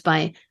impressed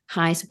by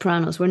high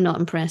sopranos. We're not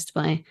impressed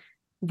by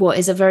what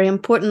is a very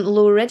important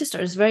low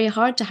register. It's very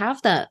hard to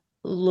have that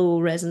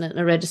low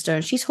resonant register.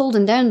 And she's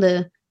holding down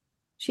the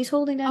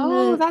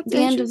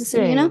end of the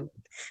city, you know?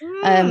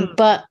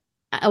 But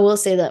I will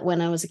say that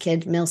when I was a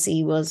kid, Mel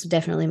C was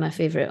definitely my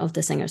favorite of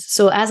the singers.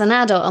 So as an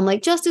adult, I'm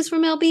like, justice for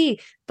Mel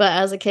B. But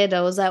as a kid,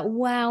 I was like,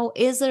 wow,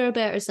 is there a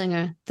better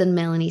singer than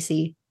Melanie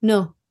C?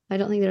 No, I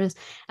don't think there is.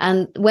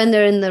 And when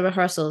they're in the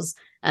rehearsals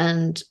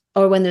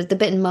or when there's the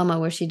bit in Mama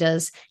where she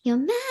does, you're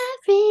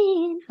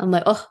married, I'm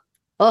like,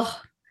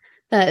 oh,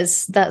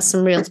 that's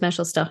some real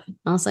special stuff.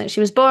 I was like,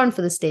 she was born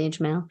for the stage,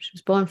 Mel. She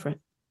was born for it.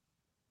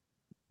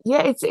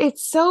 Yeah,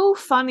 it's so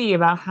funny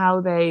about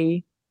how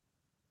they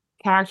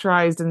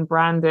characterized and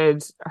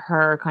branded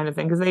her kind of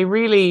thing because they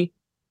really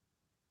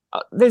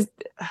there's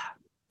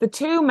the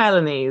two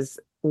Melanies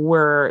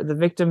were the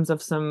victims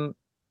of some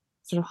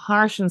sort of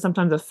harsh and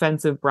sometimes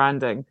offensive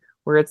branding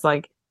where it's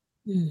like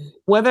Mm.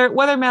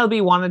 whether Mel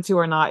B wanted to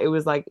or not, it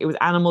was like it was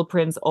animal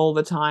prints all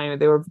the time.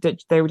 They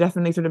were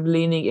definitely sort of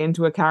leaning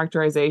into a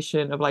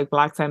characterization of like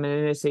black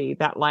femininity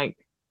that like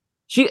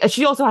she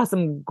also has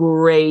some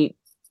great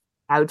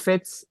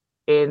outfits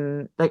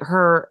in like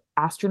her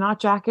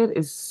astronaut jacket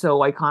is so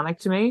iconic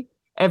to me.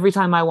 Every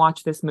time I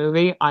watch this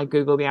movie, I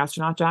Google the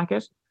astronaut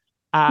jacket.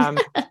 Um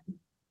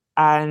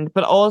and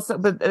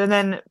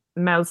then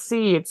Mel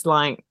C, it's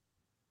like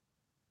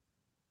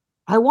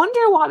I wonder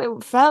what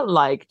it felt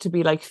like to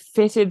be like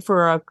fitted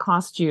for a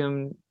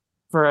costume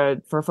for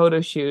a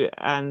photo shoot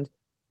and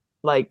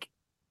like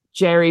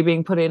Jerry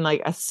being put in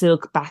like a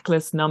silk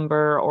backless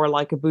number or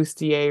like a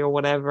bustier or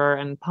whatever,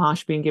 and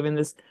Posh being given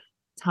this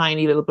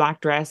tiny little black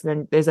dress, and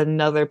then there's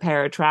another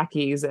pair of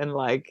trackies, and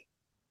like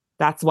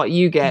that's what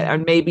you get.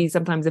 And maybe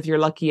sometimes if you're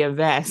lucky, a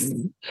vest.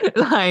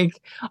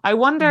 Like, I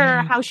wonder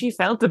Yeah. how she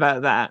felt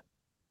about that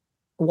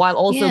while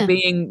also Yeah.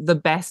 being the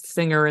best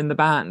singer in the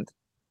band.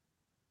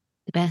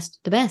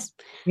 The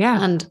best.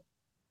 Yeah. And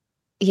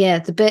yeah,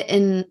 the bit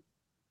in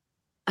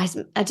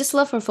I just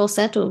love her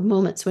falsetto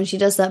moments when she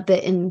does that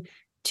bit in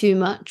Too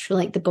Much,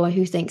 like the boy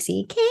who thinks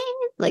he can,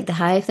 like the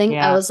high thing.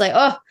 Yeah.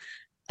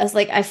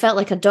 I felt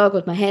like a dog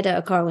with my head out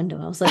a car window.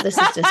 I was like, this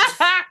is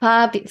just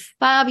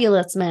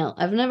fabulous, Mel.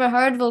 I've never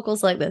heard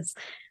vocals like this.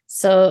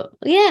 So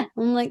yeah,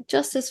 I'm like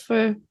justice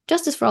for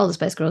all the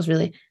Spice Girls,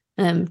 really,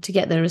 to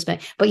get their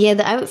respect. But yeah,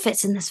 the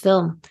outfits in this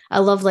film, I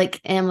love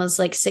like Emma's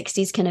like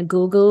 60s kind of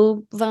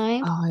go-go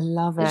vibe Oh, I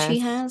love that she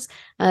it. has.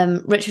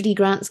 Richard E.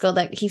 Grant's got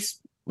that.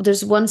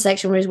 There's one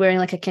section where he's wearing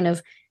like a kind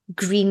of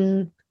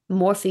green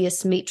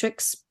Morpheus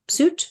Matrix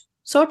suit,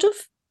 sort of.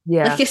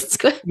 Yeah. Like it's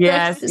quite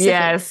Yes, specific.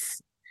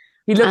 yes.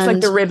 He looks like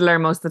And the Riddler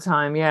most of the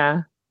time,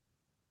 yeah.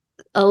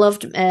 I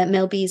loved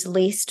Mel B's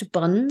laced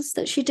buns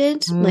that she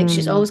did. Like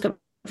she's Mm. always got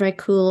very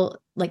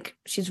cool, like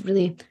she's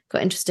really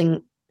got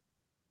interesting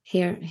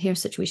hair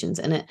situations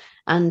in it.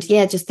 And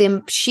yeah, just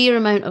the sheer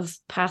amount of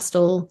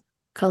pastel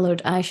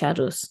colored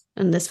eyeshadows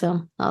in this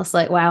film. I was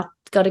like, wow,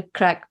 gotta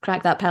crack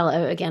that palette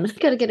out again.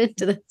 Gotta get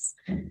into this.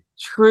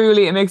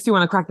 Truly, it makes you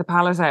want to crack the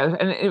palette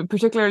out. And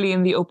particularly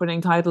in the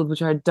opening titles,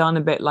 which are done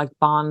a bit like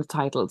Bond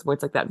titles, where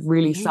it's like that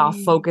really soft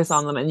focus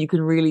on them, and you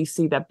can really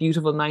see that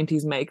beautiful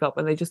 90s makeup,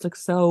 and they just look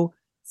so,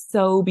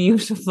 so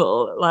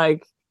beautiful.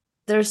 Like,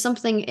 there's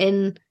something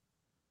in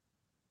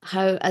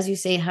how, as you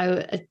say,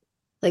 how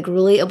like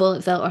relatable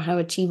it felt or how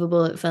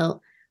achievable it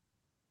felt,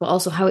 but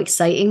also how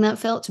exciting that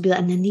felt to be like,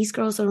 and then these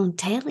girls are on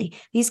telly.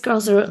 These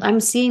girls I'm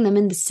seeing them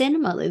in the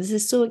cinema. Like, this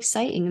is so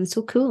exciting and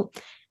so cool.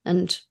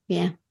 And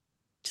yeah,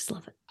 just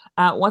love it.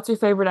 what's your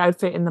favorite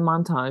outfit in the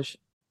montage?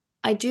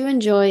 I do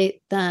enjoy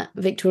that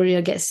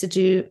Victoria gets to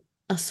do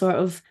a sort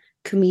of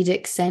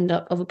comedic send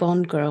up of a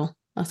Bond girl.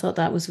 I thought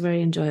that was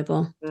very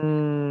enjoyable.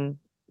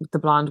 The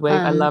blonde wig.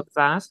 I loved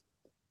that.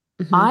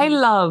 Mm-hmm. I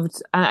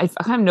loved, and I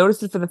kind of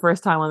noticed it for the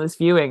first time on this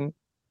viewing,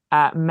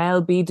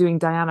 Mel B doing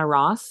Diana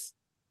Ross.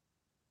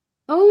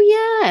 Oh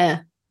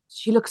yeah.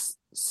 She looks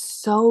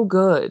so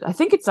good. I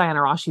think it's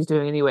Diana Ross she's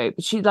doing anyway,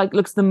 but she like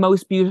looks the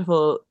most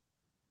beautiful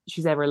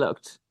she's ever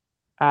looked.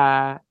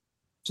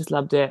 Just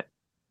loved it.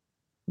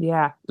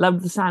 Yeah,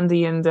 loved the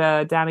Sandy and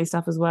Danny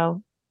stuff as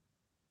well.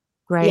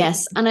 Great.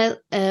 Yes, and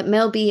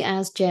Mel B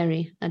as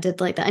Jerry, I did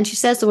like that, and she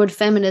says the word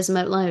feminism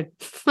out loud.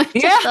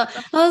 I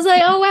was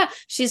like, oh wow.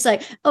 She's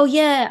like, oh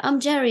yeah, I'm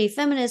Jerry,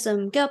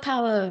 feminism, girl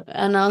power,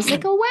 and I was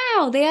like, oh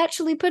wow, they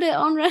actually put it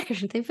on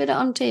record. They put it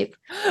on tape.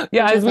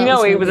 Yeah, as we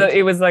know,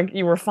 it was like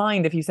you were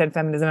fined if you said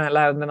feminism out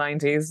loud in the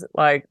 90s.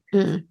 Like.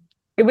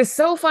 It was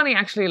so funny,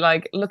 actually,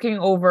 like looking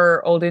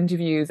over old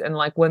interviews and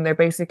like when they're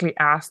basically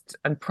asked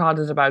and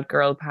prodded about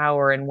girl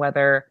power and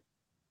whether,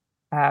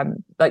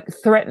 like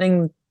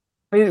threatening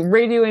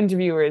radio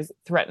interviewers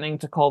threatening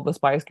to call the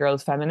Spice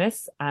Girls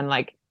feminists, and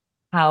like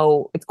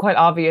how it's quite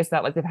obvious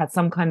that like they've had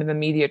some kind of a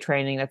media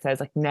training that says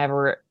like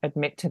never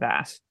admit to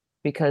that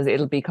because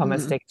it'll become a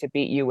stick to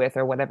beat you with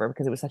or whatever,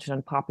 because it was such an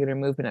unpopular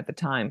movement at the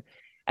time.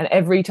 And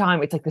every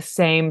time it's like the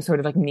same sort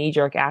of like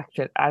knee-jerk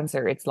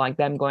answer. It's like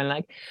them going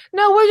like,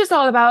 no, we're just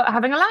all about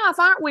having a laugh,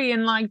 aren't we?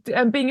 And like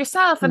being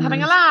yourself and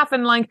having a laugh,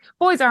 and like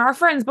boys are our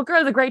friends, but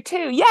girls are great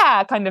too.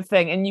 Yeah, kind of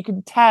thing. And you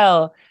can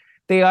tell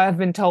they have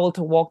been told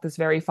to walk this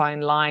very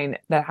fine line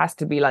that has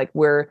to be like,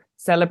 we're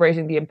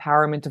celebrating the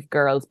empowerment of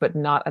girls, but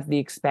not at the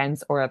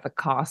expense or at the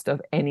cost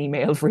of any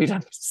male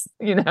freedoms,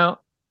 you know?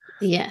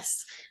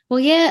 Yes. Well,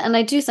 yeah, and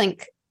I do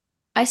think,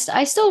 I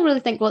still really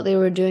think what they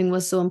were doing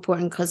was so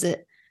important because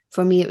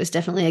for me, it was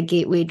definitely a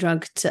gateway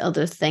drug to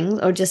other things,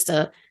 or just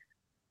a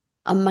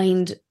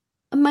mind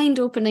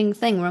opening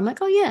thing where I'm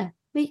like, oh yeah,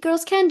 we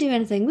girls can do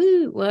anything,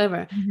 woo,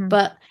 whatever.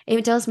 But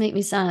it does make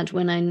me sad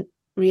when I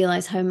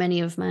realize how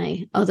many of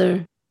my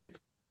other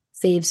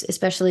faves,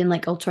 especially in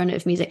like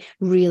alternative music,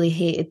 really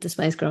hated the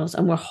Spice Girls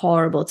and were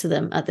horrible to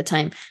them at the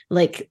time.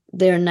 Like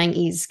their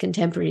 90s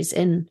contemporaries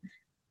in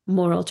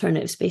more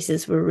alternative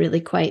spaces were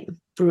really quite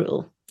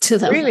brutal to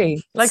them.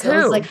 Really? Like so who?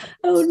 It's like,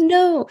 oh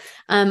no.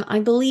 I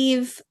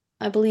believe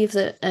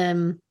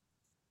that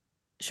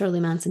Shirley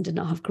Manson did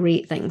not have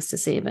great things to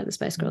say about the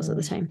Spice Girls at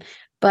the time.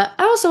 But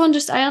I also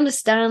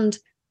understand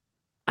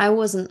I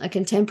wasn't a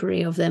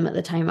contemporary of them at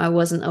the time. I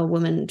wasn't a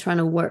woman trying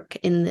to work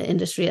in the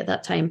industry at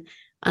that time.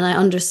 And I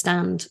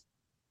understand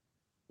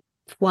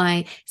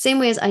why. Same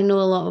way as I know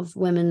a lot of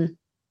women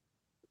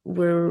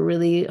were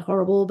really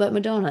horrible about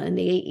Madonna in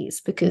the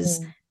 80s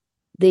because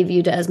they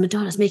viewed it as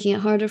Madonna's making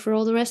it harder for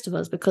all the rest of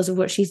us because of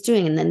what she's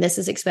doing. And then this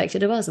is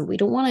expected of us and we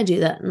don't want to do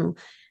that. And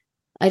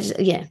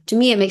to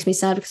me, it makes me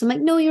sad because I'm like,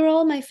 no, you're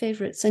all my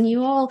favorites and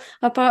you all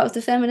are part of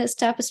the feminist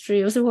tapestry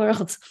of the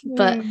world.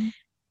 But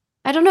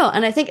I don't know.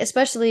 And I think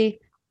especially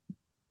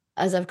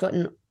as I've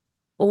gotten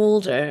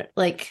older,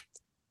 like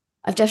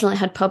I've definitely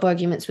had pub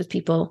arguments with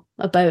people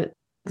about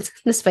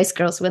the Spice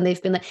Girls when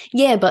they've been like,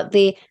 yeah, but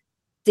they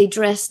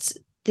dressed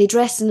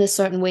in a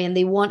certain way and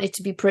they wanted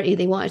to be pretty,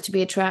 they wanted to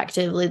be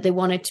attractive, like they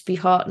wanted to be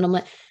hot. And I'm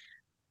like,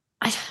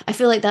 I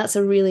feel like that's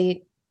a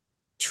really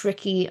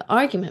tricky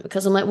argument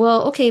because I'm like,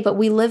 well, okay, but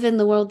we live in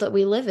the world that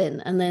we live in.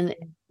 And then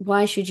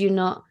why should you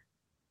not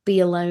be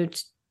allowed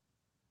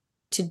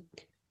to,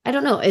 I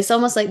don't know. It's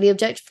almost like the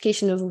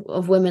objectification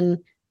of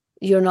women.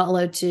 You're not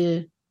allowed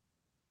to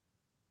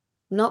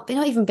not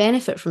even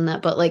benefit from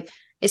that, but like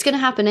it's going to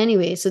happen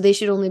anyway. So they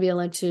should only be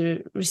allowed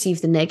to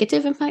receive the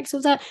negative impacts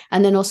of that.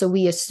 And then also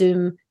we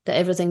assume that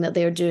everything that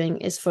they're doing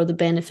is for the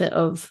benefit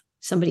of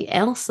somebody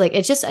else. Like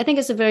I think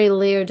it's a very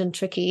layered and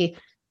tricky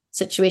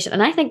situation.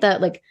 And I think that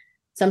like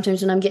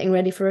sometimes when I'm getting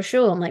ready for a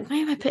show, I'm like, why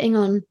am I putting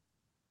on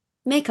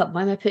makeup?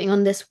 Why am I putting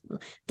on this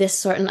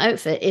certain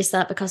outfit? Is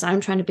that because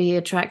I'm trying to be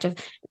attractive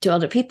to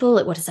other people?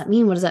 Like, what does that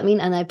mean? What does that mean?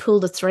 And I pull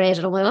the thread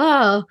and I'm like,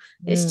 oh,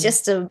 it's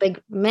just a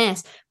big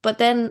mess. But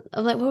then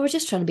I'm like, well, we're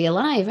just trying to be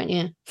alive, aren't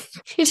you?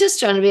 You're just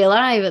trying to be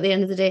alive at the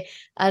end of the day.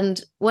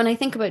 And when I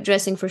think about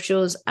dressing for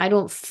shows, I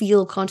don't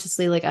feel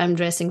consciously like I'm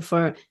dressing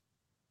for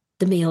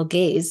the male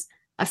gaze.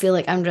 I feel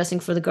like I'm dressing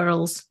for the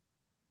girls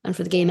and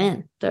for the gay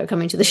men that are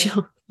coming to the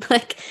show.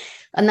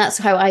 And that's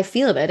how I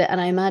feel about it. And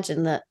I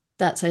imagine that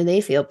that's how they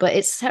feel. But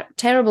it's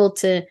terrible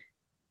to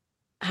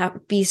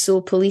be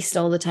so policed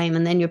all the time.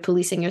 And then you're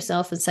policing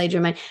yourself inside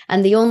your mind.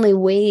 And the only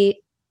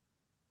way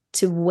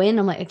to win,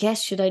 I'm like, I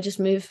guess, should I just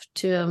move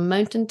to a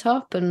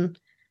mountaintop and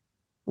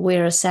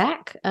wear a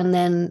sack? And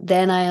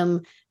then I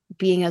am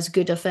being as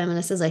good a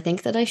feminist as I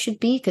think that I should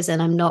be, because then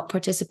I'm not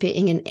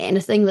participating in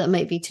anything that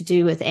might be to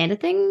do with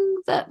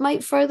anything that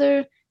might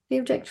further the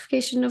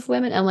objectification of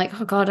women. I'm like,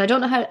 oh God, I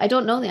don't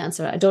know the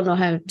answer. I don't know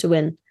how to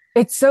win.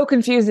 It's so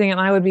confusing,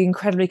 and I would be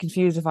incredibly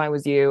confused if I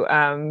was you.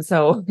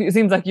 So it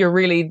seems like you're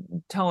really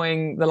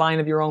towing the line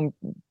of your own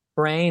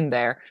brain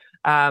there.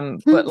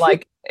 But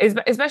like,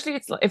 especially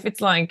if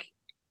it's like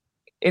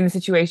in the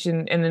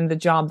situation and in the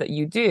job that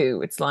you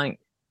do, it's like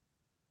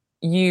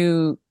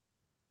you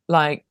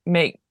like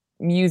make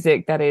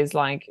music that is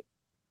like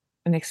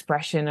an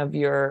expression of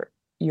your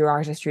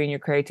artistry and your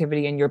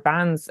creativity and your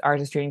band's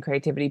artistry and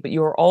creativity, but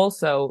you're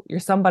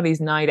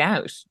somebody's night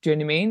out. Do you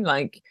know what I mean?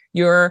 Like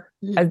you're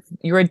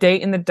a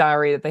date in the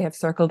diary that they have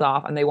circled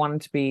off and they want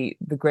it to be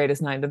the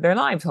greatest night of their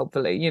lives,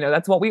 hopefully. You know,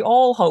 that's what we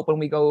all hope when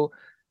we go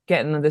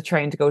getting on the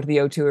train to go to the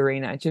O2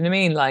 Arena. Do you know what I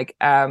mean? Like,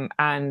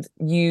 and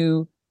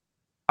you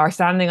are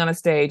standing on a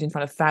stage in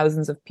front of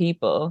thousands of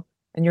people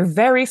and you're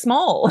very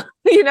small.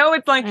 You know,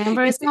 it's like I'm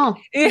very small.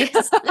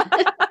 Yes.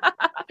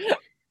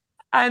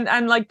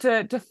 And like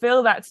to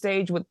fill that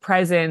stage with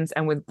presence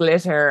and with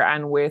glitter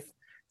and with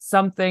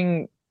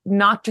something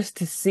not just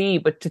to see,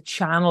 but to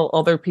channel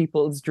other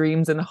people's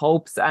dreams and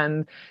hopes,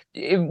 and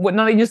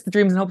not even just the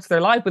dreams and hopes of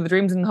their life, but the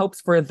dreams and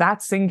hopes for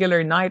that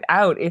singular night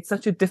out. It's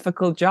such a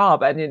difficult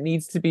job, and it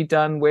needs to be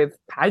done with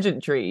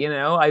pageantry. You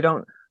know, I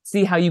don't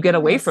see how you get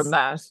away from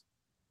that.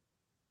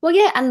 Well,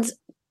 yeah, and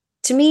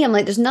to me, I'm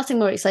like, there's nothing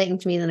more exciting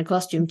to me than a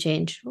costume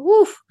change.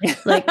 Woof!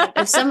 Like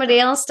if somebody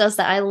else does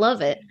that, I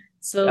love it.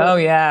 So, oh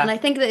yeah, and I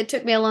think that it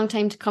took me a long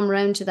time to come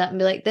around to that and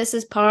be like, this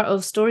is part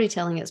of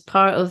storytelling. It's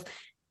part of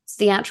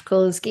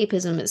theatrical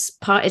escapism.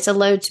 It's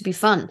allowed to be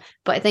fun.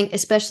 But I think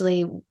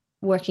especially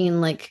working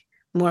in like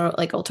more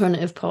like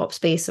alternative pop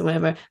space or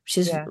whatever, which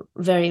is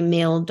very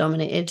male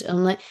dominated.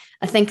 And like,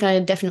 I think I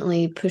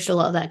definitely pushed a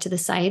lot of that to the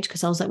side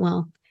because I was like,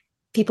 well,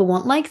 people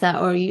won't like that,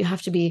 or you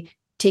have to be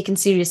taken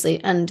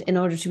seriously. And in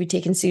order to be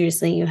taken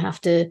seriously, you have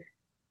to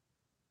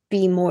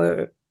be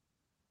more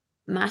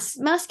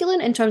masculine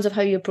in terms of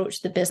how you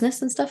approach the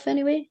business and stuff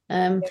anyway.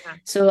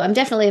 So I'm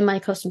definitely in my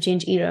costume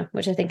change era,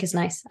 which I think is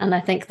nice. And I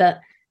think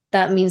that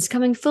means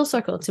coming full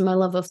circle to my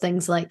love of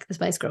things like the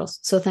Spice Girls.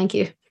 So thank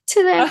you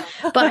to them.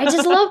 But I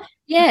just love,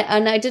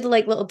 and I did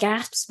like little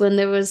gasps when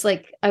there was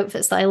like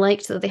outfits that I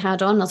liked that they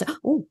had on. I was like,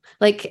 oh,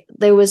 like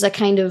there was a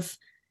kind of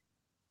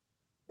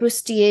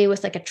bustier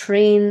with like a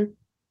train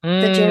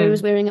that Jerry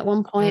was wearing at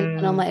one point.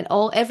 And I'm like,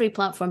 every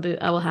platform boot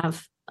I will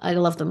have. I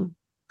love them.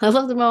 I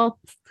love them all.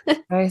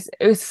 It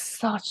was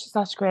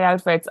such great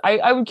outfits.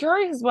 I'm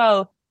curious as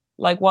well,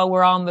 like while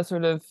we're on the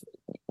sort of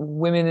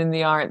women in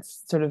the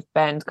arts sort of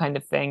bend kind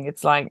of thing,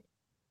 it's like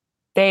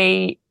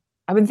they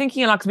I've been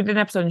thinking a lot because we did an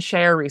episode on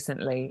Cher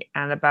recently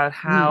and about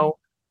how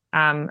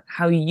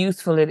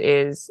useful it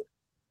is,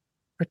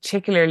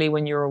 particularly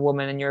when you're a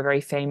woman and you're a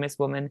very famous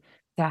woman,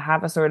 to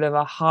have a sort of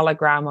a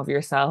hologram of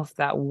yourself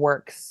that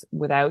works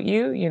without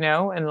you, you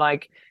know? And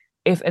like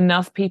if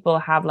enough people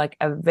have like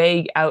a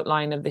vague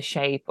outline of the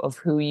shape of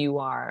who you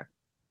are,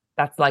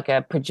 that's like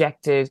a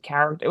projected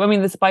character. I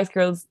mean, the Spice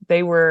Girls,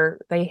 they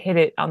hit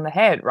it on the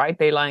head, right?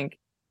 They like,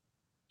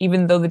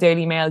 even though the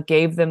Daily Mail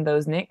gave them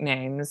those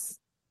nicknames,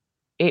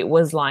 it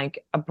was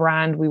like a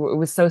brand it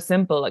was so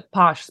simple, like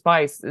posh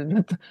spice,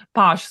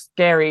 posh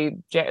scary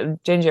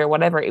ginger,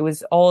 whatever. It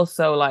was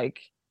also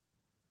like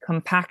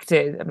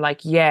compacted. I'm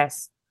like,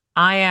 yes,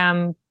 I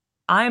am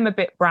a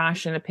bit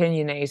brash and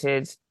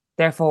opinionated,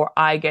 therefore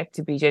I get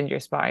to be Ginger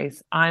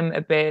Spice. I'm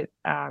a bit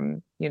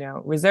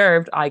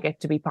reserved, I get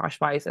to be Posh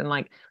Spice. And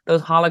like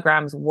those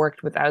holograms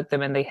worked without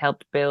them and they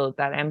helped build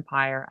that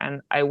empire.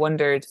 And I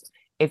wondered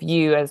if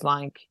you as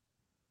like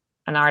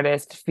an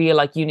artist feel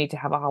like you need to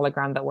have a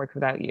hologram that works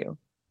without you.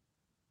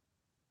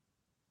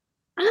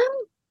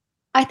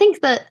 I think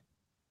that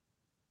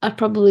I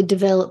probably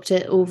developed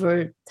it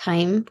over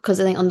time because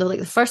I think on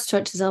the first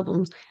Churches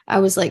albums, I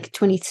was like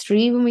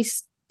 23 when we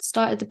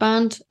started the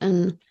band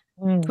and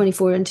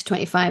 24 into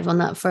 25 on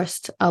that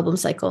first album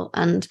cycle.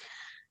 And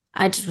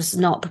I just was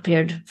not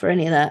prepared for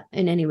any of that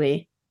in any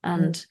way.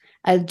 And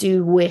I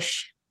do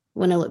wish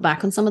when I look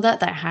back on some of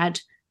that I had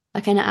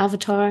a kind of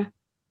avatar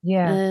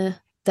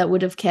that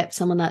would have kept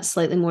someone that's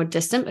slightly more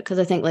distant, because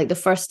I think like the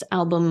first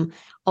album,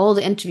 all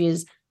the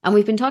interviews, and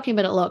we've been talking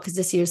about it a lot because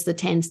this year's the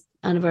 10th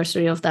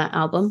anniversary of that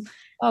album.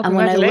 Oh, and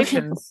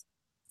congratulations.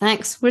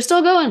 Thanks. We're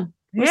still going.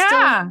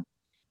 We're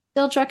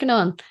still trucking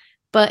on.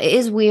 But it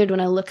is weird when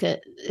I look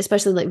at,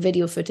 especially like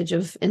video footage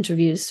of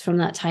interviews from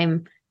that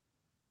time.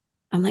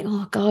 I'm like,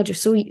 oh God,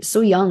 you're so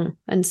young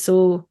and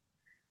so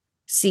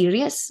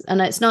serious.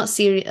 And it's not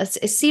serious.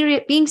 It's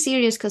serious, being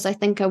serious because I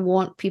think I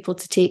want people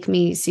to take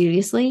me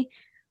seriously,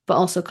 but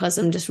also because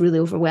I'm just really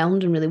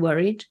overwhelmed and really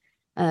worried.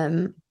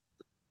 And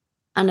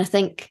I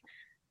think,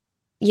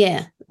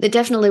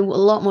 definitely a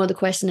lot more of the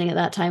questioning at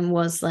that time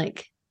was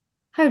like,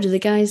 how do the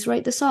guys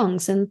write the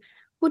songs? And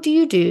what do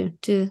you do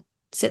to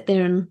sit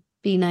there and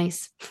be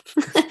nice?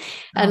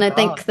 And I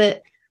think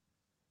that,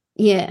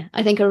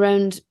 I think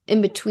around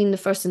in between the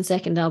first and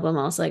second album,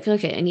 I was like,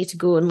 okay, I need to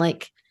go and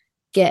like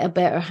get a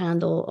better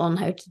handle on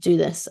how to do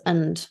this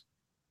and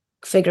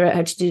figure out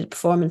how to do the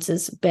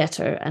performances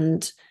better.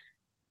 And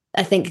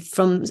I think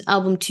from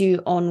album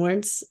 2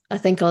 onwards, I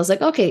think I was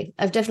like, okay,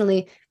 I've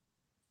definitely,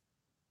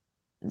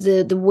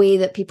 the way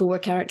that people were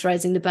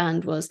characterizing the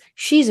band was,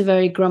 she's a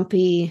very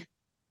grumpy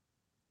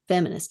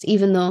feminist,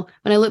 even though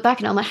when I look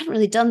back at it, I hadn't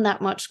really done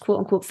that much quote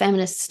unquote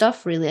feminist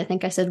stuff really. I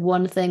think I said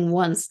one thing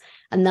once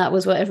and that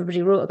was what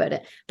everybody wrote about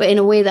it, but in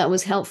a way that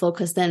was helpful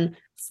because then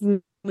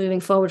moving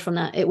forward from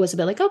that, it was a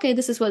bit like, okay,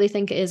 this is what they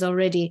think it is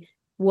already,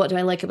 what do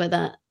I like about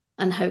that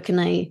and how can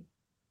I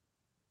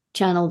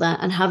channel that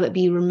and have it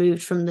be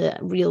removed from the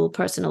real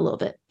person a little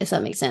bit, if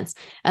that makes sense.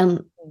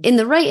 In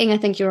the writing, I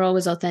think you're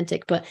always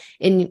authentic, but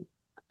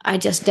I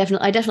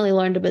definitely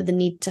learned about the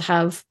need to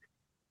have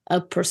a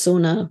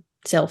persona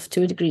self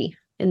to a degree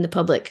in the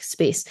public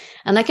space.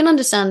 And I can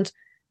understand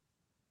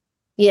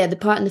the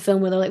part in the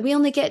film where they're like, we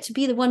only get to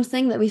be the one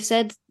thing that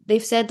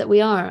they've said that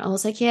we are. I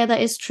was like, yeah,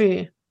 that is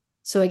true,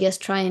 so I guess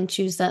try and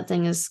choose that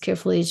thing as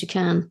carefully as you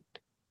can.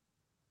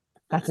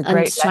 That's a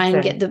great try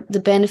and get the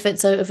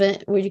benefits out of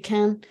it where you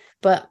can.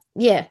 But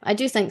I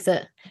do think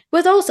that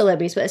with all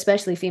celebrities, but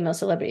especially female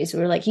celebrities,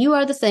 we're like, you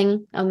are the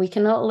thing and we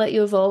cannot let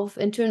you evolve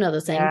into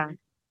another thing.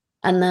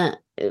 And that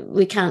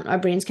our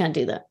brains can't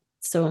do that.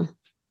 So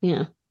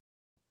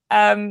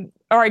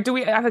all right,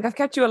 I've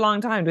kept you a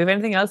long time. Do we have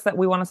anything else that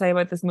we want to say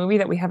about this movie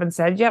that we haven't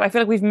said yet? I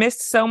feel like we've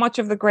missed so much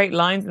of the great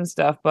lines and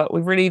stuff, but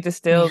we've really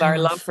distilled our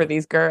love for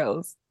these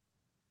girls.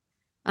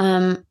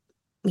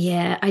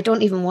 I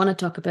don't even want to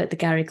talk about the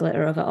Gary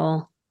Glitter of it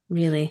all,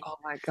 really. Oh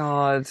my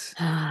God.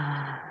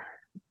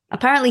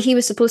 Apparently he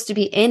was supposed to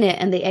be in it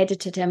and they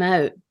edited him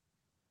out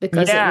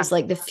because it was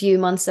like the few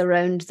months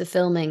around the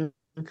filming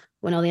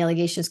when all the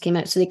allegations came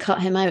out. So they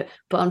cut him out,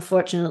 but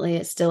unfortunately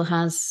it still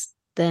has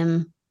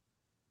them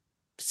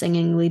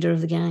singing Leader of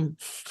the Gang.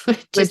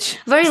 Which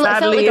very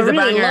felt like a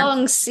really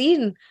long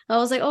scene. I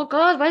was like, oh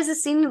God, why is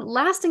this scene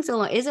lasting so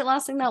long? Is it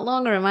lasting that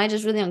long or am I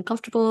just really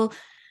uncomfortable?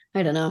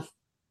 I don't know.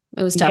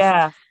 It was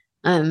tough.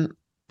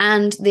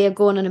 And they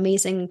go on an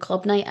amazing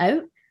club night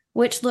out,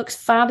 which looks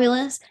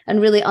fabulous and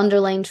really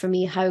underlined for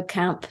me how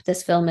camp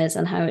this film is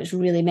and how it's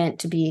really meant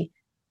to be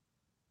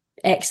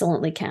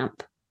excellently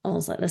camp. I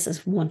was like, this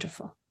is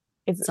wonderful.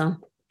 And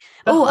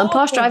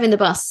Posh driving the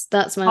bus.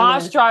 That's my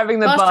Posh driving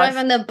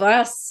the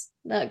bus.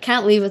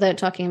 Can't leave without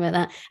talking about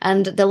that.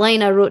 And the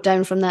line I wrote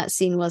down from that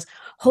scene was,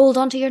 hold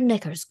on to your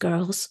knickers,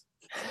 girls.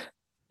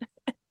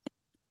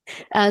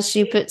 As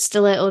she puts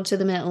stiletto to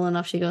the metal and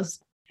off she goes.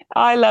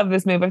 I love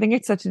this movie. I think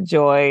it's such a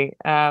joy.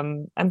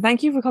 And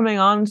thank you for coming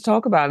on to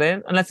talk about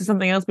it. Unless there's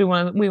something else we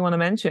want to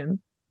mention.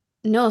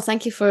 No,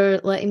 thank you for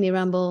letting me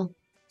ramble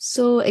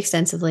so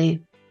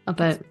extensively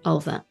about all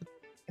of that.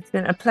 It's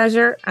been a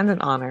pleasure and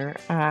an honor.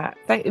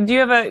 Do you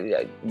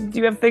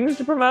have things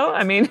to promote?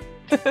 I mean,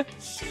 if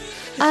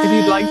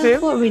you'd like to.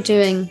 What are we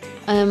doing?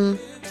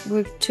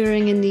 We're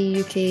touring in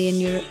the UK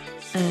and Europe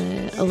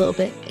a little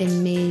bit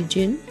in May,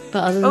 June.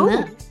 But other than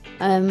that,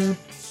 I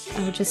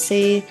would just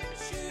say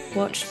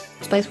watch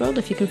Spice World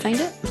if you can find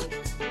it.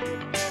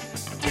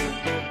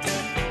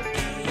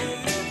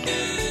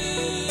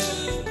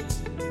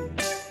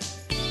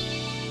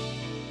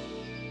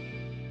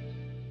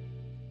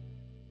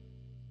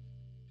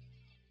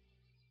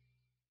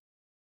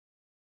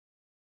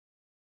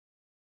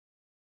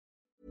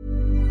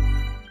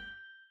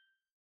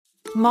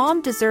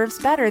 Mom deserves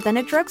better than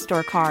a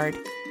drugstore card.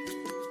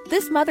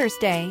 This Mother's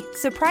Day,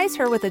 surprise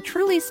her with a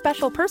truly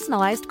special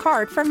personalized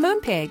card from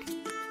Moonpig.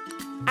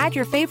 Add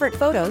your favorite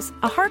photos,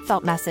 a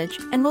heartfelt message,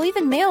 and we'll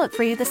even mail it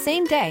for you the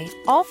same day,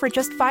 all for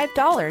just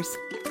 $5.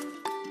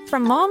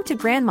 From mom to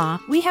grandma,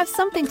 we have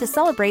something to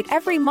celebrate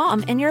every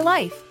mom in your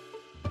life.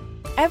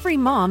 Every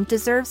mom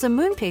deserves a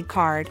Moonpig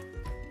card.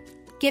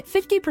 Get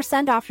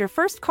 50% off your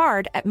first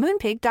card at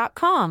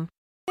moonpig.com.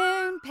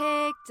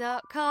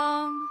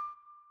 Moonpig.com